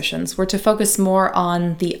all musicians were to focus more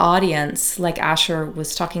on the audience, like Asher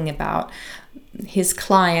was talking about, his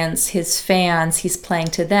clients, his fans, he's playing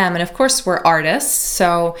to them. And of course, we're artists,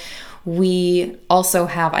 so we also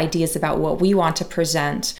have ideas about what we want to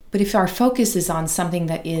present. But if our focus is on something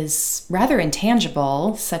that is rather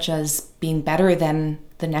intangible, such as being better than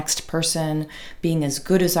the next person, being as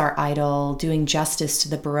good as our idol, doing justice to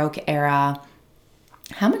the Baroque era,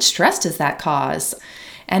 how much stress does that cause?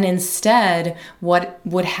 And instead, what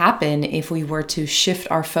would happen if we were to shift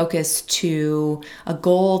our focus to a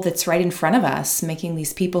goal that's right in front of us, making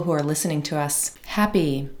these people who are listening to us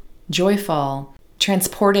happy, joyful,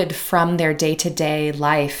 transported from their day-to-day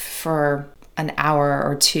life for an hour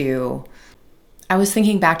or two? I was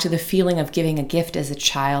thinking back to the feeling of giving a gift as a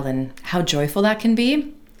child and how joyful that can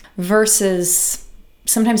be, versus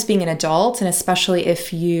sometimes being an adult, and especially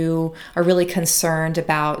if you are really concerned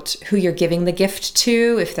about who you're giving the gift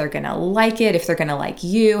to, if they're going to like it, if they're going to like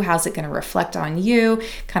you, how's it going to reflect on you,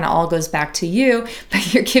 kind of all goes back to you,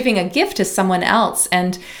 but you're giving a gift to someone else.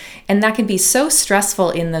 And that can be so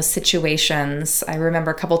stressful in those situations. I remember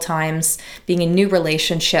a couple times being in new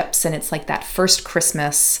relationships, and it's like that first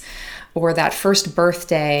Christmas or that first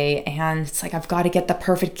birthday, and it's like, I've got to get the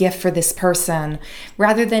perfect gift for this person,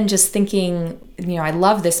 rather than just thinking, I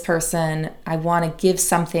love this person, I want to give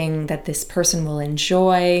something that this person will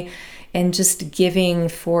enjoy, and just giving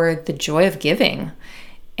for the joy of giving.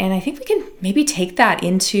 And I think we can maybe take that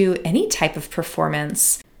into any type of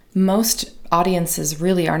performance. Most audiences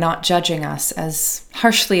really are not judging us as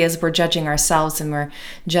harshly as we're judging ourselves and we're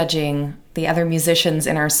judging the other musicians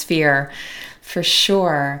in our sphere, for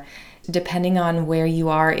sure. Depending on where you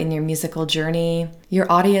are in your musical journey,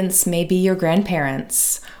 your audience may be your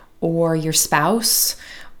grandparents or your spouse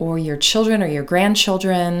or your children or your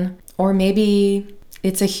grandchildren, or maybe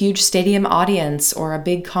it's a huge stadium audience or a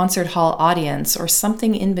big concert hall audience or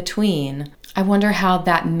something in between. I wonder how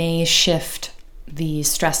that may shift the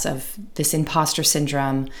stress of this imposter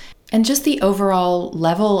syndrome and just the overall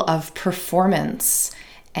level of performance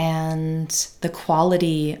and the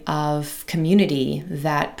quality of community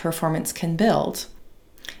that performance can build.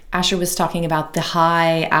 Asher was talking about the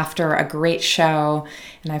high after a great show,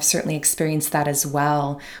 and I've certainly experienced that as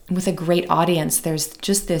well. With a great audience, there's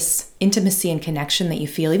just this intimacy and connection that you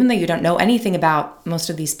feel, even though you don't know anything about most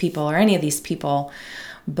of these people or any of these people,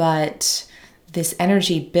 but this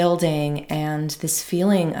energy building and this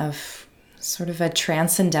feeling of sort of a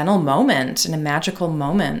transcendental moment and a magical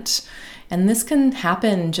moment. And this can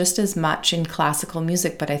happen just as much in classical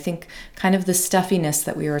music, but I think kind of the stuffiness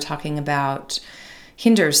that we were talking about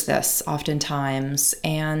hinders this oftentimes,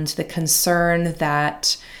 and the concern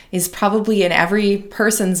that is probably in every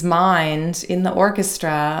person's mind in the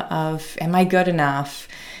orchestra of, am I good enough?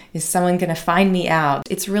 Is someone going to find me out?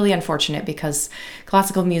 It's really unfortunate because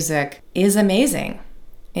classical music is amazing.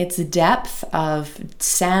 Its depth of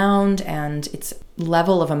sound and its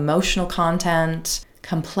level of emotional content,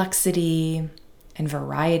 complexity and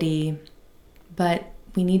variety. But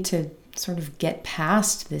we need to sort of get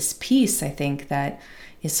past this piece, I think, that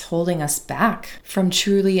is holding us back from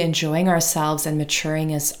truly enjoying ourselves and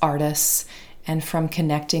maturing as artists and from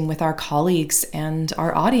connecting with our colleagues and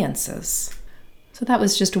our audiences. So that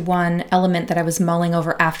was just one element that I was mulling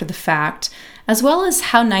over after the fact, as well as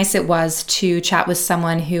how nice it was to chat with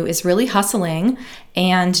someone who is really hustling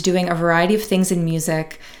and doing a variety of things in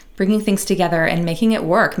music, bringing things together and making it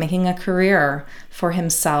work, making a career for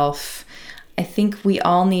himself. I think we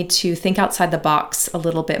all need to think outside the box a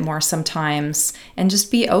little bit more sometimes and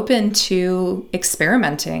just be open to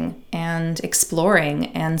experimenting and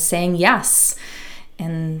exploring and saying yes.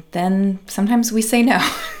 And then sometimes we say no.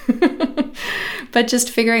 But just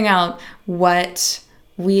figuring out what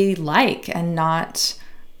we like and not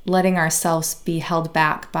letting ourselves be held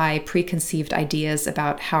back by preconceived ideas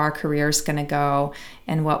about how our career is going to go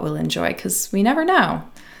and what we'll enjoy, because we never know.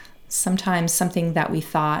 Sometimes something that we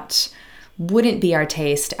thought wouldn't be our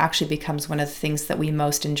taste actually becomes one of the things that we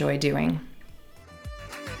most enjoy doing.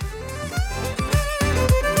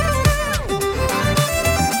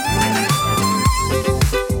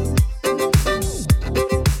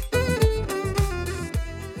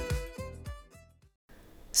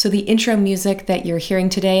 So the intro music that you're hearing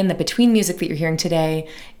today and the between music that you're hearing today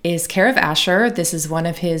is Care of Asher. This is one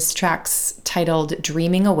of his tracks titled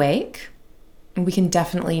Dreaming Awake. We can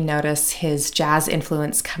definitely notice his jazz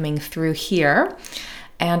influence coming through here.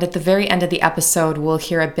 And at the very end of the episode, we'll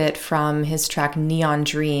hear a bit from his track Neon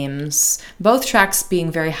Dreams. Both tracks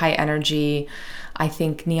being very high energy. I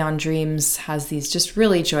think Neon Dreams has these just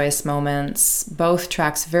really joyous moments. Both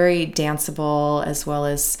tracks very danceable, as well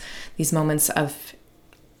as these moments of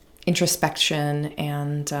introspection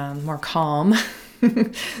and more calm.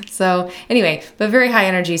 So anyway, but very high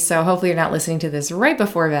energy. So hopefully you're not listening to this right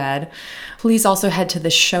before bed. Please also head to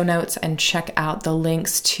the show notes and check out the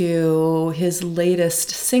links to his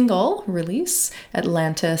latest single release,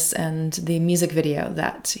 Atlantis, and the music video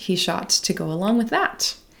that he shot to go along with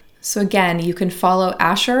that. So again, you can follow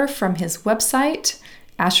Asher from his website,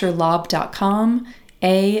 asherlaub.com,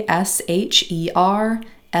 ASHERLAUB.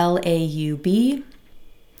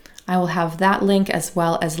 I will have that link as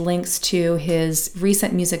well as links to his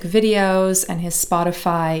recent music videos and his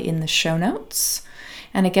Spotify in the show notes.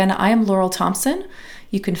 And again, I am Laurel Thompson.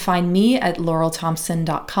 You can find me at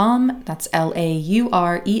laurelthompson.com. That's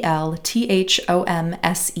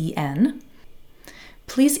LAURELTHOMSEN.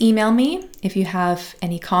 Please email me if you have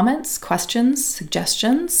any comments, questions,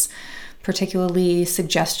 suggestions, particularly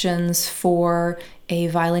suggestions for a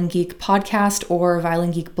Violin Geek podcast or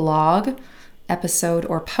Violin Geek blog episode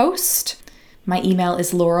or post. My email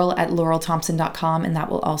is laurel@laurelthompson.com, and that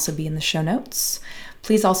will also be in the show notes.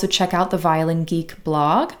 Please also check out the Violin Geek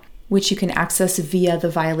blog, which you can access via the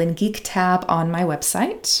Violin Geek tab on my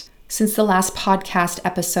website. Since the last podcast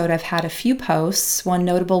episode, I've had a few posts, one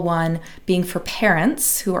notable one being for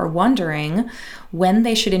parents who are wondering when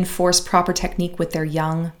they should enforce proper technique with their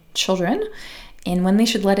young children and when they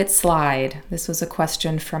should let it slide. This was a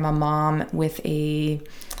question from a mom with I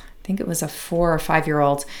think it was a 4 or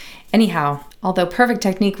 5-year-old. Anyhow, although perfect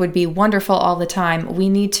technique would be wonderful all the time, we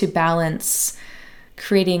need to balance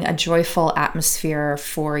creating a joyful atmosphere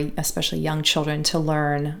for especially young children to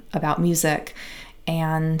learn about music.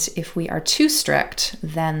 And if we are too strict,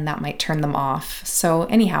 then that might turn them off. So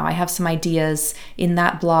anyhow, I have some ideas in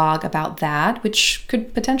that blog about that, which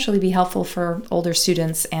could potentially be helpful for older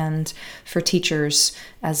students and for teachers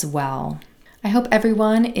as well. I hope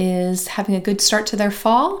everyone is having a good start to their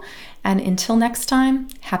fall. And until next time,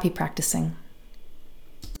 happy practicing.